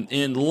again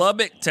in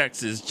Lubbock,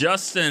 Texas.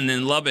 Justin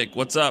in Lubbock,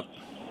 what's up?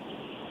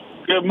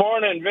 Good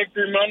morning,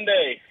 Victory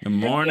Monday. Good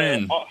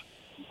morning.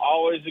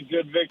 Always a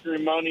good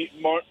Victory Monday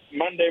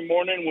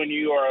morning when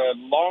you are a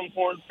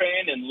Longhorn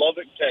fan in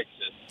Lubbock,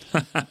 Texas.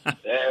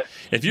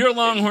 If you're a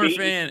Longhorn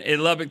fan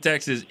in Lubbock,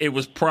 Texas, it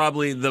was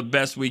probably the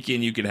best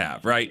weekend you could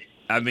have, right?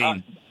 I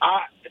mean,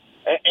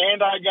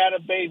 and I got a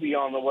baby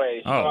on the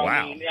way. So, wow!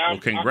 I mean, well,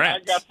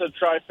 congrats. I got the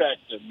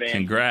trifecta, man.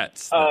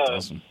 Congrats. That's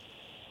awesome.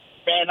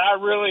 Man,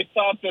 I really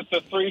thought that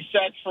the 3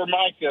 sacks for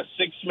Micah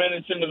 6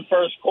 minutes into the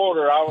first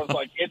quarter, I was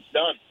like, it's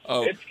done.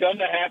 Oh. It's going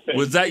to happen.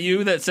 Was that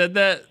you that said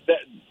that?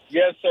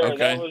 Yes, sir. Okay.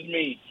 That was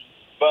me.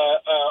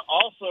 But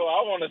also,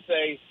 I want to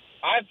say,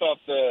 I thought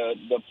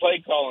the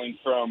play calling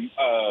from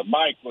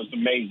Mike was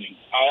amazing.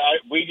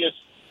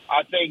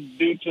 I think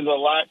due to the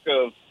lack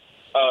of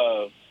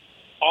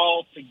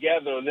all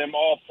together, them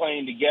all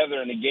playing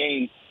together in the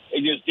game,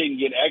 it just didn't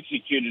get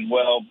executed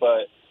well.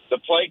 But the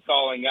play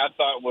calling, I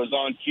thought, was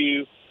on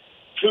cue.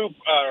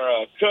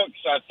 Cooks,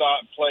 I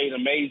thought, played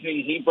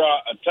amazing. He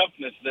brought a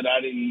toughness that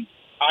I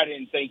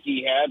didn't think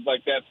he had,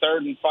 like that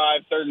 3rd and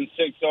 5, 3rd and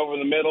 6 over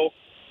the middle,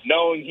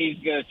 knowing he's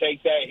going to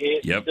take that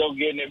hit, still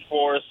getting it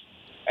for us.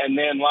 And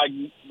then, like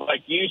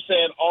you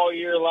said all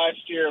year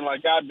last year, and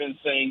like I've been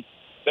saying,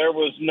 there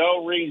was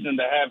no reason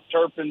to have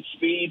Turpin's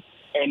speed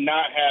and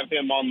not have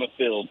him on the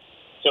field.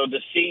 So to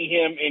see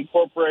him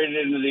incorporated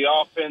into the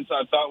offense,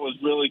 I thought was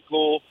really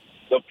cool.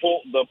 The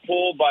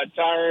pull by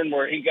Tyron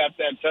where he got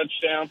that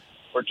touchdown,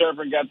 where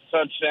Turpin got the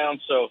touchdown.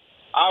 So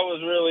I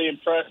was really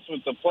impressed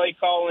with the play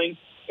calling.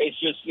 It's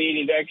just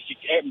needing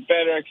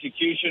better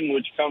execution,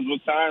 which comes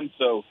with time.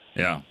 So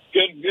yeah.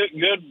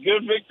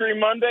 Good Victory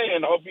Monday,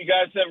 and hope you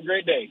guys have a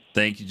great day.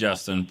 Thank you,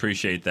 Justin.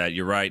 Appreciate that.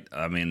 You're right.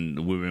 I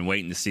mean, we've been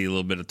waiting to see a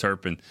little bit of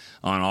Turpin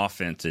on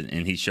offense,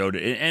 and he showed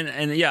it.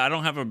 And yeah, I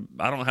don't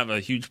have a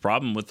huge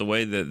problem with the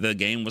way that the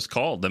game was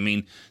called. I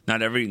mean,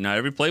 not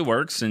every play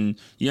works, and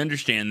you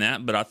understand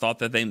that. But I thought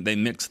that they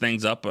mixed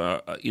things up,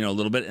 a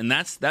little bit, and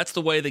that's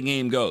the way the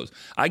game goes.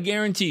 I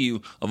guarantee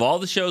you, of all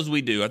the shows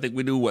we do, I think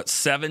we do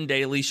 7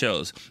 daily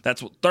shows.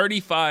 That's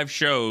 35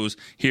 shows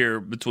here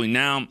between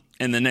now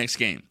and the next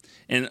game.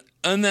 And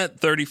on that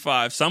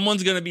 35,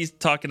 someone's going to be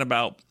talking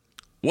about,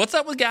 what's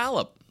up with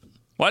Gallup?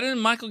 Why didn't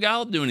Michael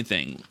Gallup do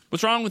anything?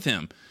 What's wrong with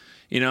him?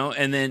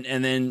 And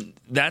then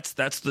that's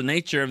the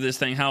nature of this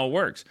thing, how it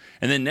works.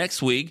 And then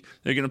next week,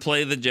 they're going to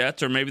play the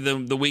Jets, or maybe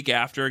the week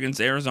after against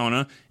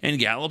Arizona, and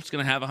Gallup's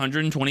going to have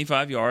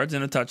 125 yards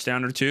and a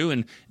touchdown or two,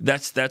 and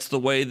that's the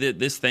way that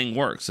this thing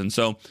works. And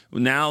so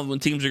now when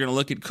teams are going to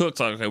look at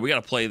Cooks, like, okay, we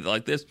got to play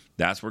like this,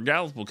 that's where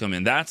Gallup will come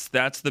in. That's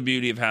the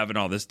beauty of having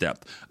all this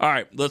depth. All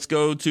right, let's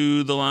go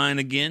to the line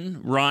again.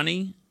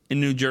 Ronnie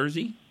in New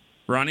Jersey.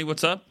 Ronnie,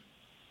 what's up?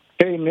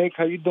 Hey, Nick,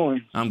 how you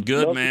doing? I'm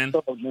good, man.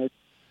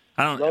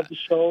 Love the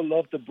show,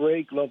 love the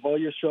break, love all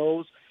your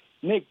shows.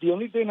 Nick, the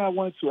only thing I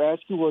wanted to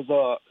ask you was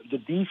the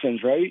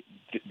defense, right?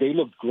 They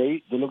looked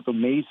great. They looked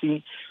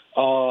amazing.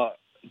 The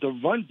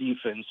run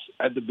defense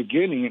at the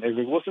beginning, if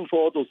it wasn't for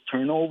all those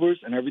turnovers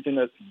and everything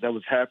that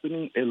was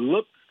happening, it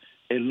looked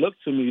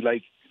to me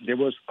like they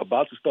was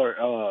about to start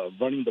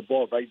running the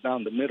ball right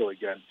down the middle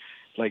again,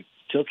 like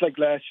just like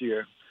last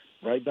year,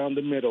 right down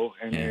the middle,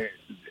 and it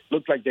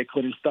looked like they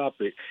couldn't stop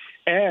it.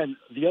 And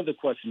the other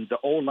question, the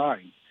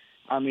O-line.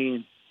 I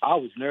mean, I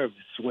was nervous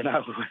when I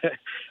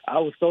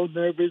was so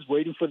nervous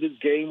waiting for this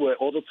game with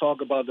all the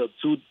talk about the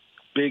 2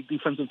 big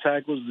defensive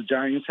tackles the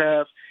Giants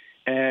have.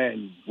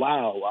 And,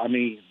 wow, I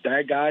mean,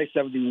 that guy,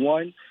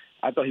 71,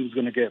 I thought he was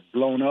going to get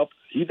blown up.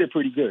 He did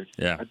pretty good.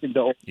 Yeah, I think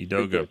he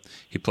did good.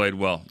 He played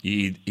well.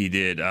 He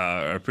did.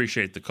 I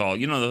appreciate the call.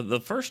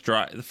 The first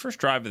drive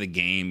of the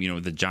game.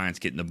 With the Giants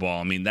getting the ball.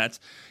 I mean, that's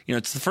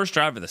it's the first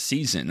drive of the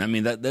season. I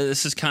mean,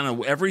 this is kind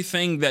of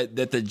everything that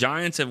the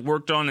Giants have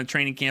worked on in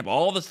training camp.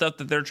 All the stuff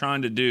that they're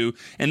trying to do,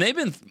 and they've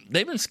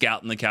been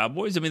scouting the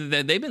Cowboys. I mean,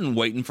 they've been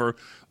waiting for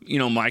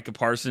Micah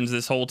Parsons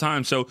this whole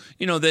time. So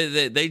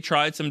they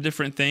tried some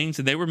different things,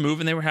 and they were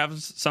moving. They were having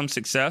some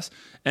success,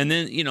 and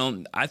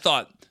then I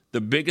thought the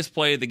biggest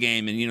play of the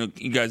game, and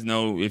you guys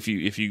know if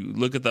you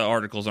look at the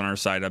articles on our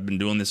site, I've been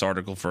doing this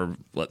article for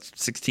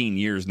 16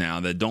 years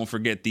now. That don't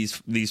forget these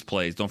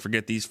plays, don't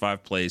forget these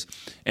 5 plays.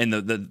 And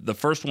the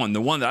first one,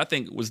 the one that I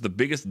think was the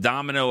biggest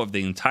domino of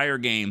the entire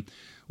game,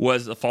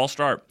 was the false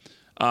start.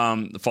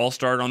 The false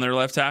start on their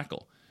left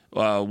tackle.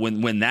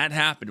 when that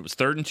happened, it was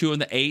 3rd and 2 on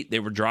the 8. They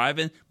were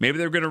driving. Maybe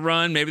they were going to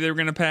run. Maybe they were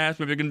going to pass.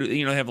 Maybe they're going to,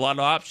 they have a lot of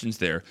options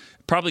there.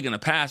 Probably going to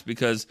pass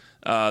because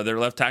their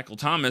left tackle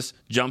Thomas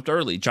jumped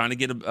early, trying to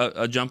get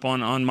a jump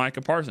on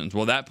Micah Parsons.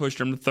 Well, that pushed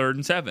them to 3rd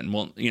and 7.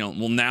 Well,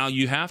 now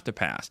you have to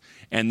pass.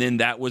 And then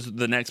that was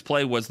the next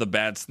play was the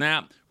bad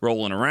snap,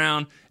 rolling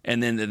around,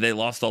 and then they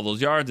lost all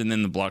those yards, and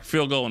then the blocked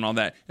field goal and all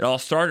that. It all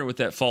started with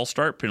that false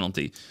start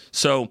penalty.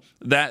 So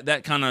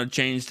that kind of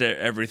changed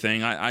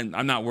everything.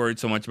 I'm not worried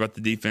so much about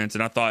the defense,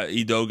 and I thought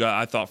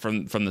Edoga,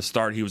 from the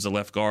start he was a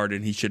left guard,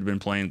 and he should have been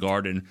playing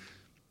guard, and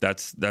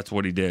that's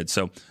what he did.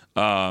 So,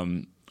 all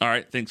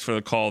right, thanks for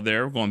the call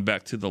there. We're going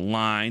back to the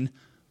line.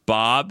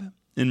 Bob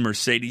in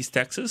Mercedes,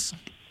 Texas.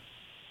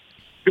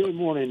 Good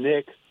morning,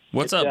 Nick.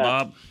 What's up,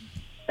 Bob?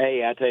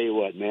 Hey, I tell you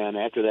what, man,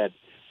 after that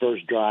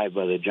first drive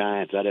by the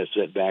Giants, I just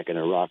sat back in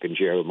a rocking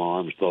chair with my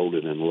arms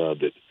folded and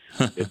loved it.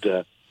 It's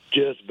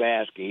just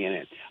basking in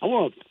it. I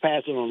want to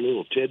pass on a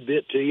little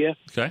tidbit to you.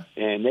 Okay.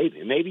 And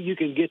maybe you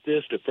can get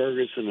this to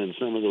Ferguson and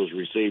some of those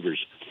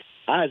receivers.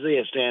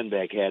 Isaiah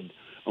Stanback had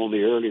on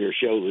the earlier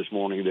show this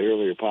morning, the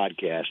earlier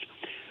podcast,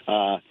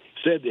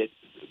 said that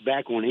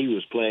back when he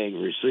was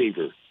playing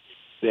receiver,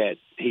 that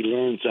he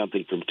learned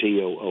something from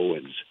T.O.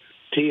 Owens.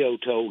 T.O.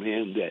 told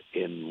him that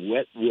in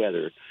wet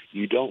weather,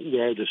 you don't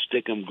wear the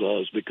stickum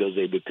gloves because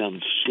they become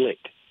slick.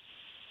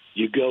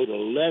 You go to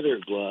leather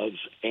gloves,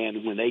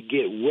 and when they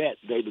get wet,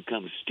 they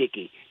become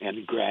sticky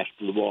and grasp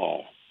the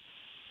ball.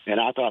 And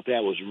I thought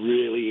that was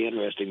really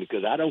interesting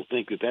because I don't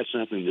think that that's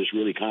something that's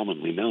really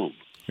commonly known.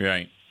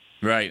 Right.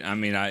 I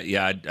mean, I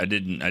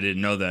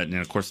didn't know that, and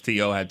of course,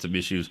 T.O. had some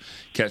issues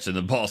catching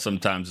the ball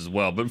sometimes as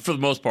well. But for the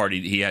most part,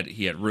 he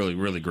had really,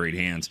 really great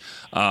hands.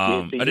 Yes,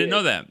 I didn't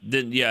know that.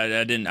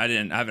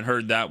 I haven't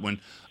heard that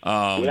one.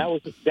 Well,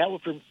 that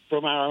was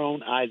from our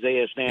own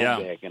Isaiah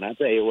Stanback, and I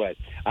tell you what,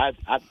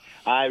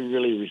 I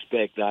really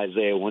respect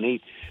Isaiah when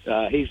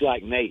he's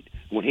like Nate.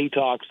 When he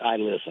talks, I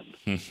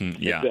listen.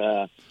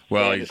 Yeah.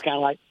 It's kind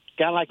of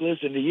like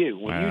listening to you.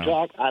 When you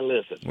talk, I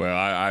listen. Well,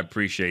 I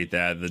appreciate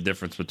that. The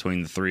difference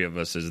between the three of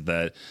us is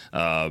that,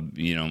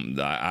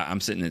 I'm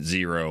sitting at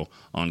 0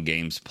 on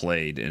games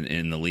played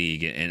in the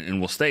league, and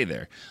we'll stay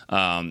there.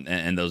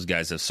 And those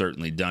guys have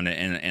certainly done it.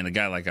 And a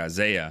guy like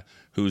Isaiah,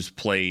 who's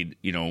played,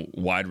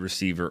 wide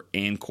receiver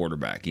and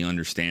quarterback. He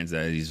understands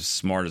that. He's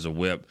smart as a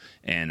whip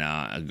and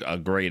a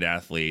great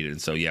athlete. And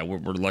so, yeah,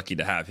 we're lucky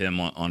to have him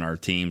on our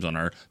teams, on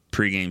our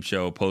pregame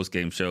show,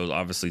 postgame shows,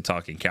 obviously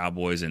talking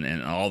Cowboys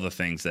and all the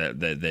things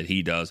that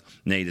he does.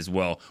 Nate as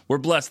well. We're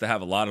blessed to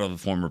have a lot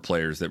of former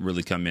players that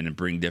really come in and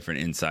bring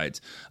different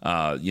insights.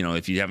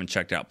 If you haven't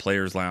checked out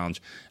Players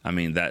Lounge, I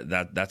mean,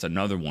 that's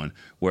another one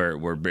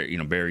where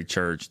Barry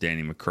Church,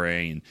 Danny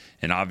McCray,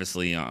 and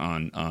obviously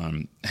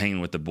on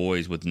Hanging with the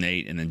Boys with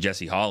Nate, and then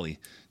Jesse Hawley.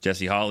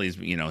 Jesse Hawley's,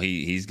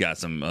 he's got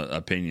some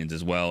opinions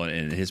as well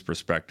and his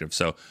perspective.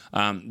 So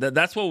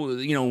that's what,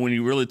 when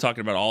you're really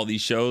talking about all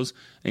these shows,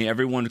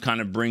 everyone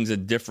kind of brings a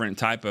different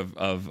type of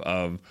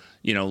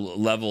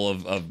level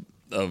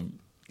of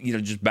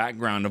just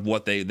background of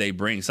what they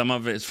bring. Some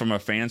of it's from a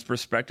fan's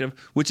perspective,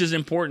 which is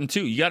important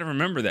too. You got to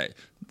remember that.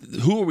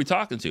 Who are we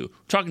talking to? We're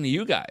talking to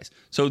you guys.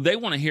 So they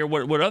want to hear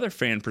what other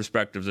fan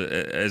perspectives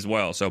as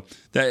well. So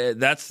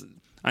that's.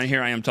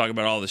 Here I am talking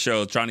about all the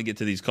shows, trying to get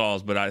to these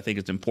calls, but I think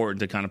it's important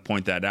to kind of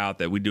point that out,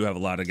 that we do have a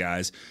lot of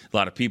guys, a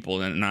lot of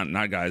people, and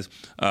not guys,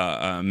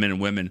 men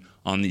and women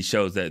on these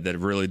shows that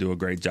really do a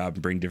great job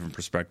and bring different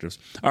perspectives.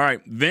 All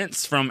right,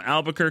 Vince from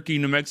Albuquerque,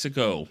 New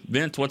Mexico.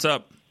 Vince, what's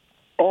up?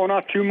 Oh,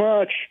 not too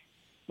much.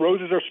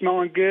 Roses are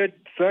smelling good,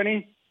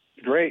 sunny,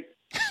 great.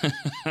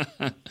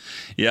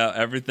 Yeah,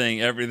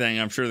 everything.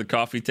 I'm sure the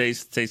coffee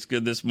tastes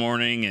good this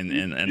morning,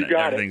 and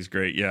everything's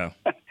great. Yeah.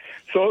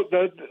 So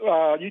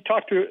you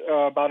talked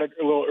about it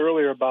a little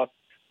earlier about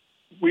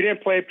we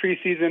didn't play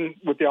preseason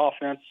with the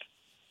offense.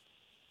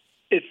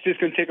 It's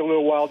just going to take a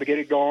little while to get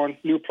it going,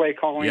 new play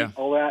calling,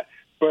 all that.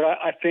 But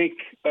I think,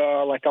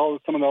 like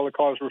some of the other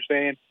callers were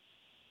saying,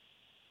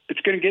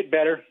 it's going to get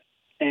better,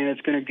 and it's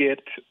going to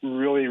get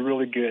really,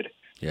 really good.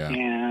 Yeah.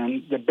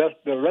 And the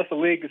rest of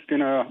the league is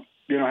going to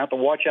have to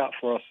watch out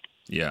for us.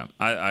 Yeah,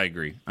 I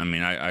agree. I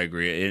mean, I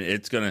agree. I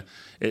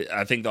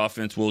think the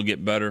offense will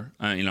get better.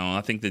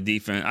 I think the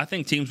defense. I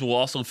think teams will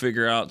also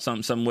figure out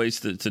some ways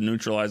to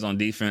neutralize on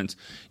defense.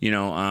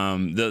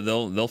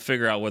 They'll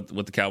figure out what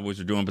the Cowboys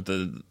are doing. But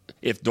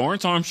if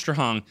Dorrance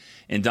Armstrong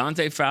and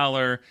Dante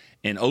Fowler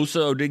and Osa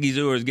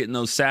Odigizua is getting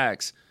those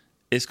sacks,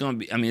 it's going to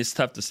be. I mean, it's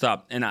tough to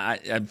stop. And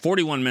I'm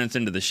 41 minutes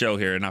into the show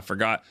here, and I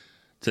forgot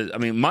to. I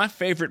mean, my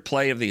favorite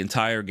play of the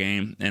entire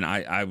game, and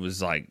I was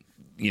like,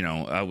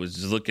 I was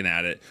just looking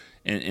at it.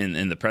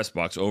 In the press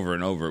box over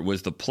and over, it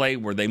was the play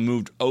where they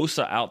moved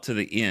Osa out to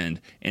the end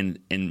and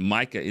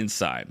Micah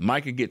inside.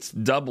 Micah gets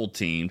double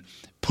teamed,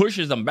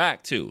 pushes them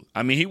back too.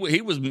 I mean,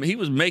 he was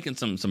making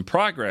some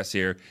progress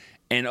here,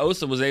 and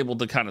Osa was able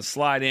to kind of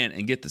slide in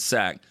and get the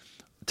sack.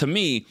 To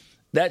me,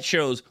 that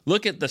shows,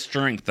 look at the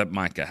strength that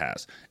Micah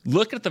has.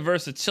 Look at the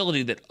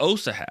versatility that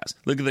Osa has.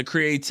 Look at the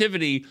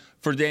creativity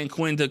for Dan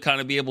Quinn to kind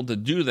of be able to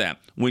do that.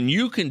 When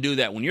you can do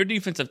that, when your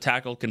defensive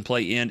tackle can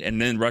play in and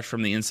then rush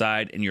from the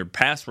inside, and your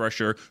pass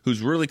rusher,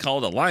 who's really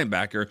called a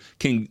linebacker,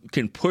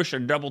 can push a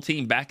double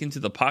team back into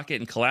the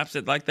pocket and collapse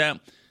it like that,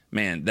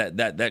 man,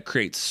 that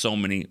creates so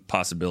many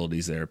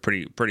possibilities there.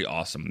 Pretty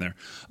awesome there.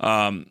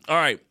 All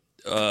right,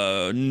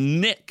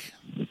 Nick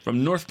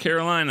from North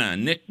Carolina.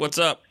 Nick, what's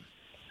up?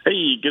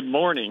 Hey, good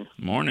morning.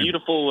 Morning.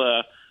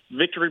 Beautiful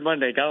Victory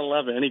Monday. Gotta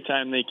love it.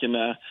 Anytime they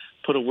can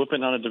put a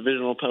whooping on a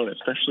divisional opponent,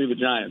 especially the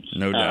Giants.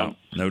 No doubt.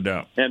 No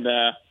doubt. And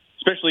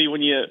especially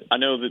when I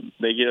know that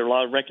they get a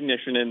lot of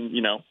recognition and,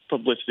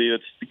 publicity.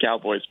 That's the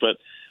Cowboys. But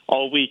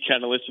all week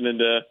kind of listening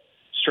to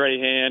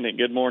Strahan and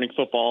Good Morning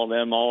Football,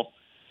 them all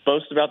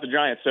boast about the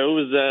Giants. So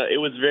it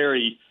was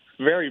very,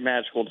 very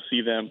magical to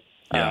see them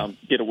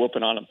get a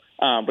whooping on them.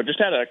 But just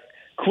had a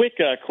quick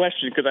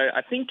question, because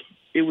I think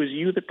it was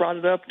you that brought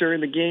it up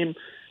during the game.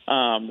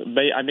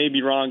 I may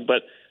be wrong,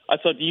 but I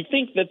thought, do you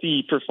think that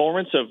the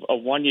performance of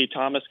Wanye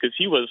Thomas, because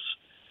he was,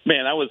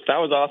 man, that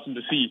was awesome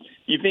to see.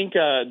 You think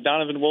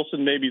Donovan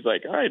Wilson maybe is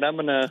like, all right, I'm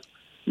going to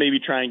maybe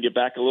try and get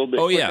back a little bit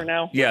quicker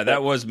now? Yeah,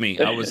 that was me.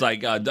 I was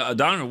like,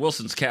 Donovan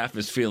Wilson's calf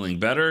is feeling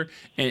better.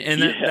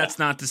 And that's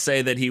not to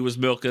say that he was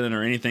milking it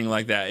or anything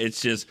like that.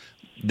 It's just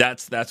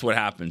that's what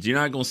happens. You're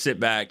not going to sit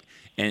back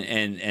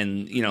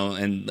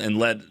and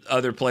let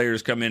other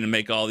players come in and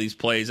make all these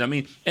plays. I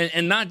mean,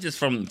 and not just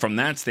from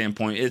that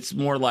standpoint. It's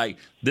more like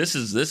this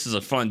is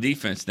a fun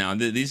defense now.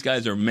 These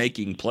guys are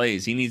making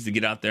plays. He needs to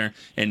get out there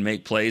and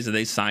make plays. And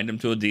they signed him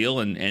to a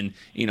deal, and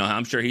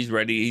I'm sure he's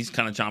ready. He's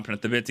kind of chomping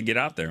at the bit to get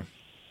out there.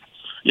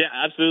 Yeah,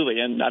 absolutely.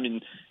 And I mean,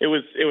 it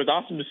was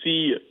awesome to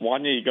see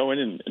Wanye go in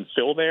and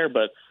fill there,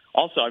 but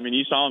also, I mean,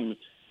 you saw him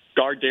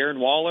guard Darren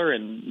Waller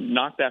and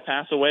knock that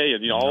pass away.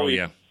 And all we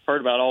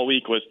heard about all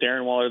week was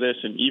Darren Waller this,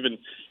 and even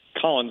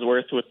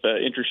Collinsworth with the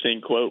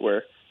interesting quote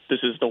where this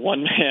is the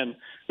one man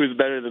who's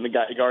better than the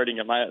guy guarding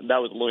him. That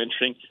was a little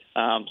interesting,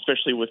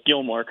 especially with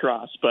Gilmore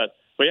across. But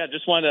yeah,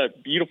 just wanted a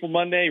beautiful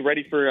Monday,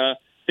 ready for. I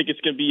think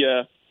it's going to be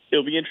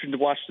it'll be interesting to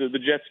watch the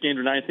Jets game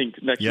tonight. I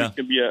think next week's going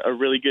to be a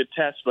really good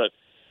test, but.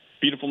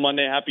 Beautiful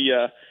Monday.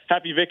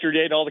 Happy Victory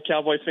Day to all the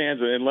Cowboys fans,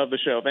 and love the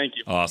show. Thank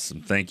you.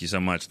 Awesome. Thank you so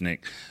much,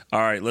 Nick.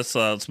 All right, let's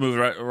move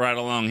right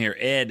along here.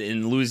 Ed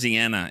in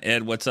Louisiana.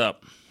 Ed, what's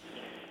up?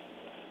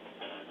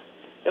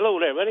 Hello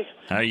there, buddy.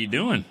 How are you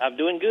doing? I'm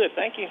doing good,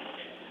 thank you.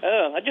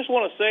 I just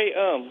want to say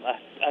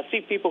I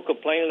see people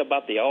complaining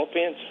about the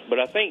offense, but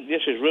I think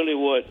this is really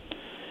what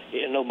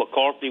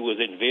McCarthy was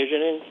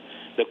envisioning.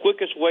 The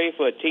quickest way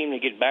for a team to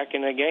get back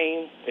in the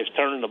game is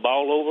turning the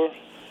ball over.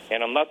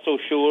 And I'm not so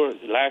sure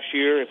last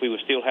year, if we would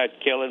still had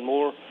Kellen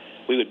Moore,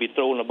 we would be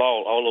throwing the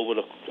ball all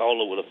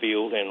over the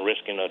field and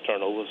risking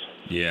turnovers.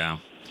 Yeah.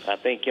 I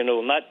think,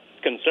 not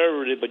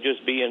conservative, but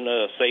just being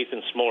safe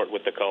and smart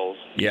with the calls.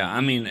 Yeah,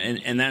 I mean,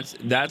 and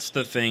that's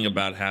the thing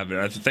about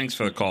having. Thanks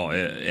for the call,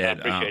 Ed. I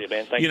appreciate it,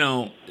 man. Thank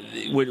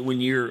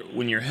you.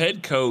 When your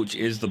head coach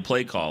is the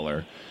play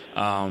caller,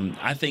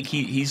 I think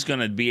he's going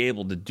to be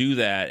able to do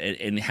that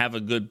and have a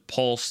good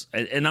pulse.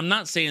 And I'm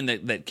not saying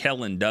that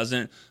Kellen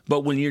doesn't,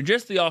 but when you're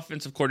just the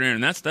offensive coordinator,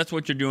 and that's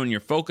what you're doing, you're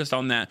focused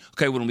on that.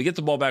 Okay, when we get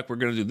the ball back, we're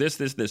going to do this.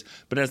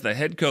 But as the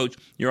head coach,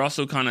 you're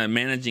also kind of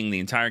managing the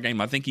entire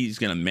game. I think he's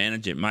going to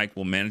manage it. Mike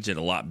will manage it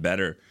a lot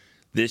better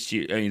this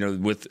year,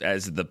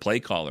 as the play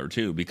caller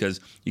too, because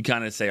you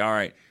kind of say, all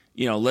right,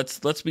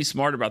 let's be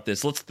smart about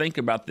this. Let's think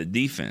about the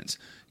defense.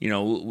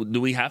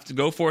 Do we have to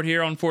go for it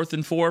here on 4th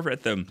and 4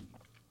 at the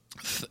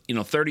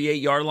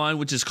 38-yard line,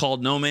 which is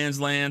called no man's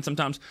land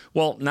sometimes?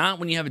 Well, not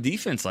when you have a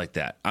defense like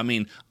that. I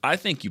mean, I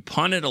think you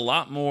punt it a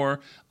lot more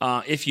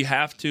if you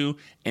have to,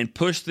 and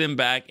push them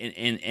back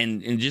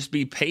and just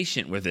be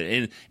patient with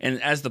it.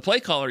 And as the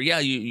play caller,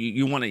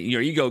 you want to,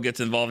 your ego gets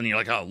involved and you're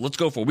like, oh, let's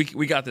go for it.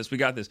 We got this.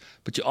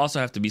 But you also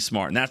have to be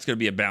smart, and that's going to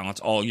be a balance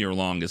all year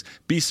long. Is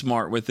be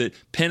smart with it,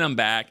 pin them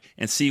back,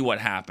 and see what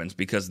happens,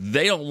 because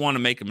they don't want to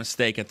make a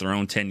mistake at their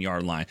own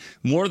 10-yard line.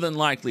 More than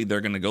likely,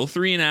 they're going to go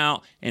 3 and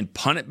out and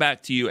punt it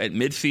back to you at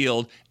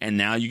midfield, and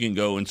now you can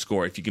go and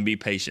score if you can be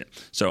patient.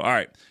 So, all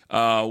right,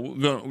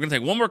 we're going to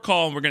take one more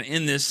call, and we're going to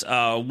end this.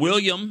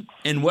 William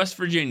in West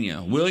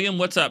Virginia. William,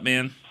 what's up,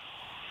 man?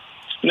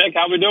 Nick,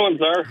 how we doing,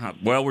 sir?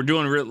 Well, we're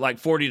doing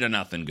like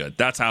 40-0 good.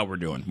 That's how we're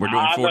doing. We're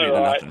doing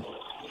 40-0.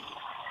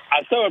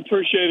 I so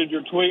appreciated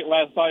your tweet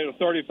last night of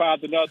 35-0 for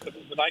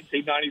the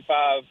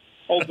 1995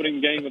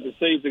 opening game of the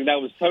season.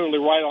 That was totally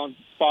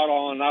spot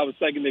on, and I was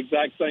thinking the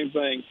exact same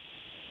thing.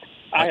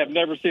 I have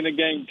never seen a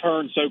game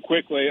turn so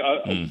quickly,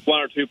 one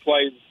or two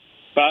plays.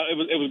 But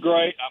it was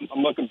great.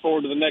 I'm looking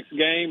forward to the next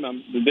game.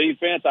 The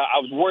defense, I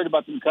was worried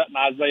about them cutting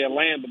Isaiah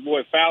Lamb, but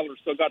boy, Fowler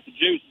still got the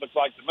juice, looks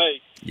like to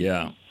me.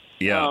 Yeah.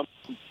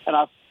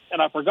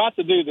 And I forgot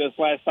to do this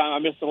last time. I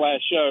missed the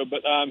last show,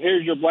 but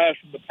here's your blast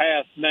from the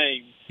past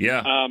name.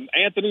 Yeah.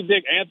 Anthony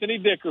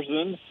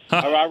Dickerson.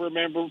 I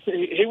remember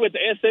he went to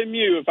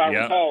SMU, if I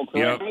recall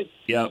correctly.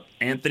 Yep.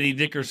 Anthony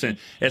Dickerson.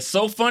 It's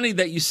so funny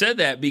that you said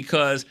that,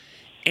 because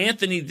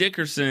Anthony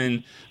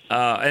Dickerson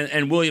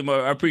and William,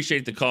 I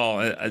appreciate the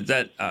call. Is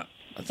that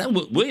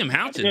William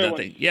Houchins, I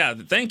think. Yeah,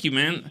 thank you,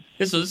 man.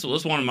 This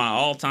was one of my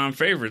all-time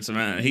favorites,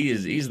 man.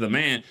 He's the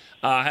man.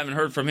 I haven't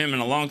heard from him in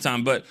a long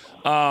time, but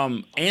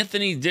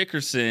Anthony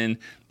Dickerson,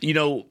 you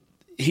know,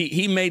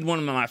 he made one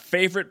of my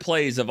favorite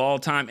plays of all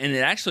time, and it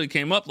actually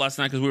came up last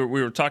night because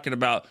we were talking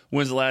about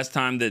when's the last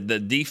time that the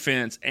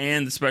defense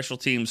and the special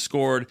teams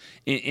scored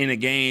in a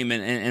game,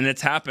 and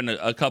it's happened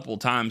a couple of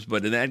times.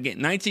 But in that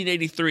game,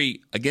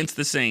 1983 against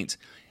the Saints,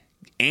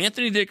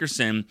 Anthony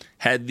Dickerson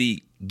had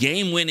the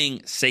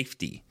game-winning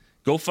safety.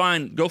 Go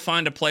find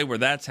a play where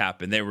that's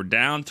happened. They were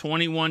down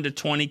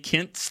 21-20.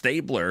 Kent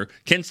Stabler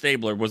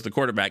was the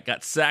quarterback.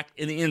 Got sacked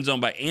in the end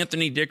zone by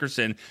Anthony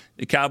Dickerson.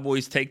 The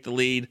Cowboys take the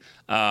lead.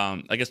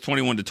 I guess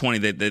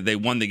 21-20. They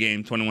won the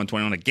game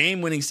 21-20 a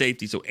game-winning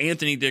safety. So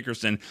Anthony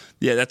Dickerson,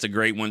 yeah, that's a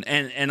great one.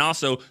 And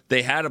also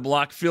they had a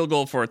blocked field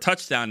goal for a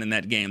touchdown in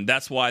that game.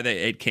 That's why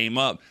it came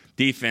up.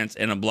 Defense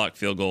and a blocked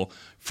field goal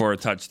for a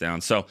touchdown.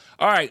 So,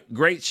 all right,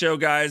 great show,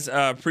 guys.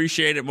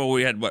 Appreciate it. Well,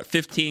 we had,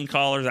 15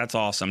 callers? That's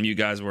awesome. You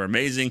guys were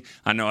amazing.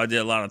 I know I did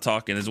a lot of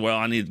talking as well.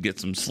 I need to get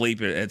some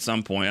sleep at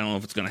some point. I don't know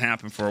if it's going to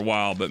happen for a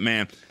while, but,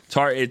 man,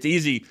 it's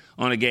easy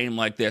on a game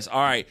like this.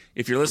 All right,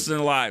 if you're listening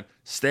live,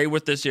 stay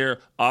with us here.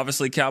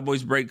 Obviously,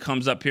 Cowboys break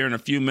comes up here in a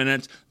few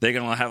minutes. They're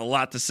going to have a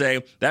lot to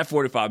say. That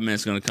 45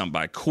 minutes is going to come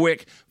by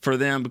quick for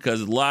them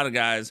because a lot of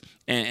guys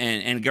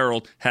and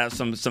girls have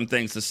some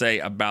things to say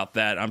about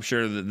that. I'm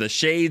sure the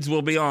shades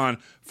will be on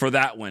for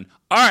that one.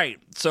 All right,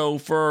 so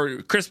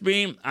for Chris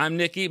Beam, I'm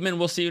Nick Eatman.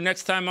 We'll see you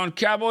next time on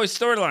Cowboys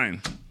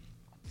Storyline.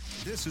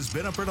 This has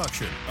been a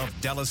production of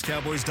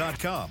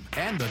DallasCowboys.com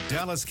and the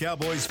Dallas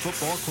Cowboys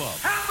Football Club.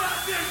 How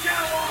about this,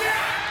 Cowboys?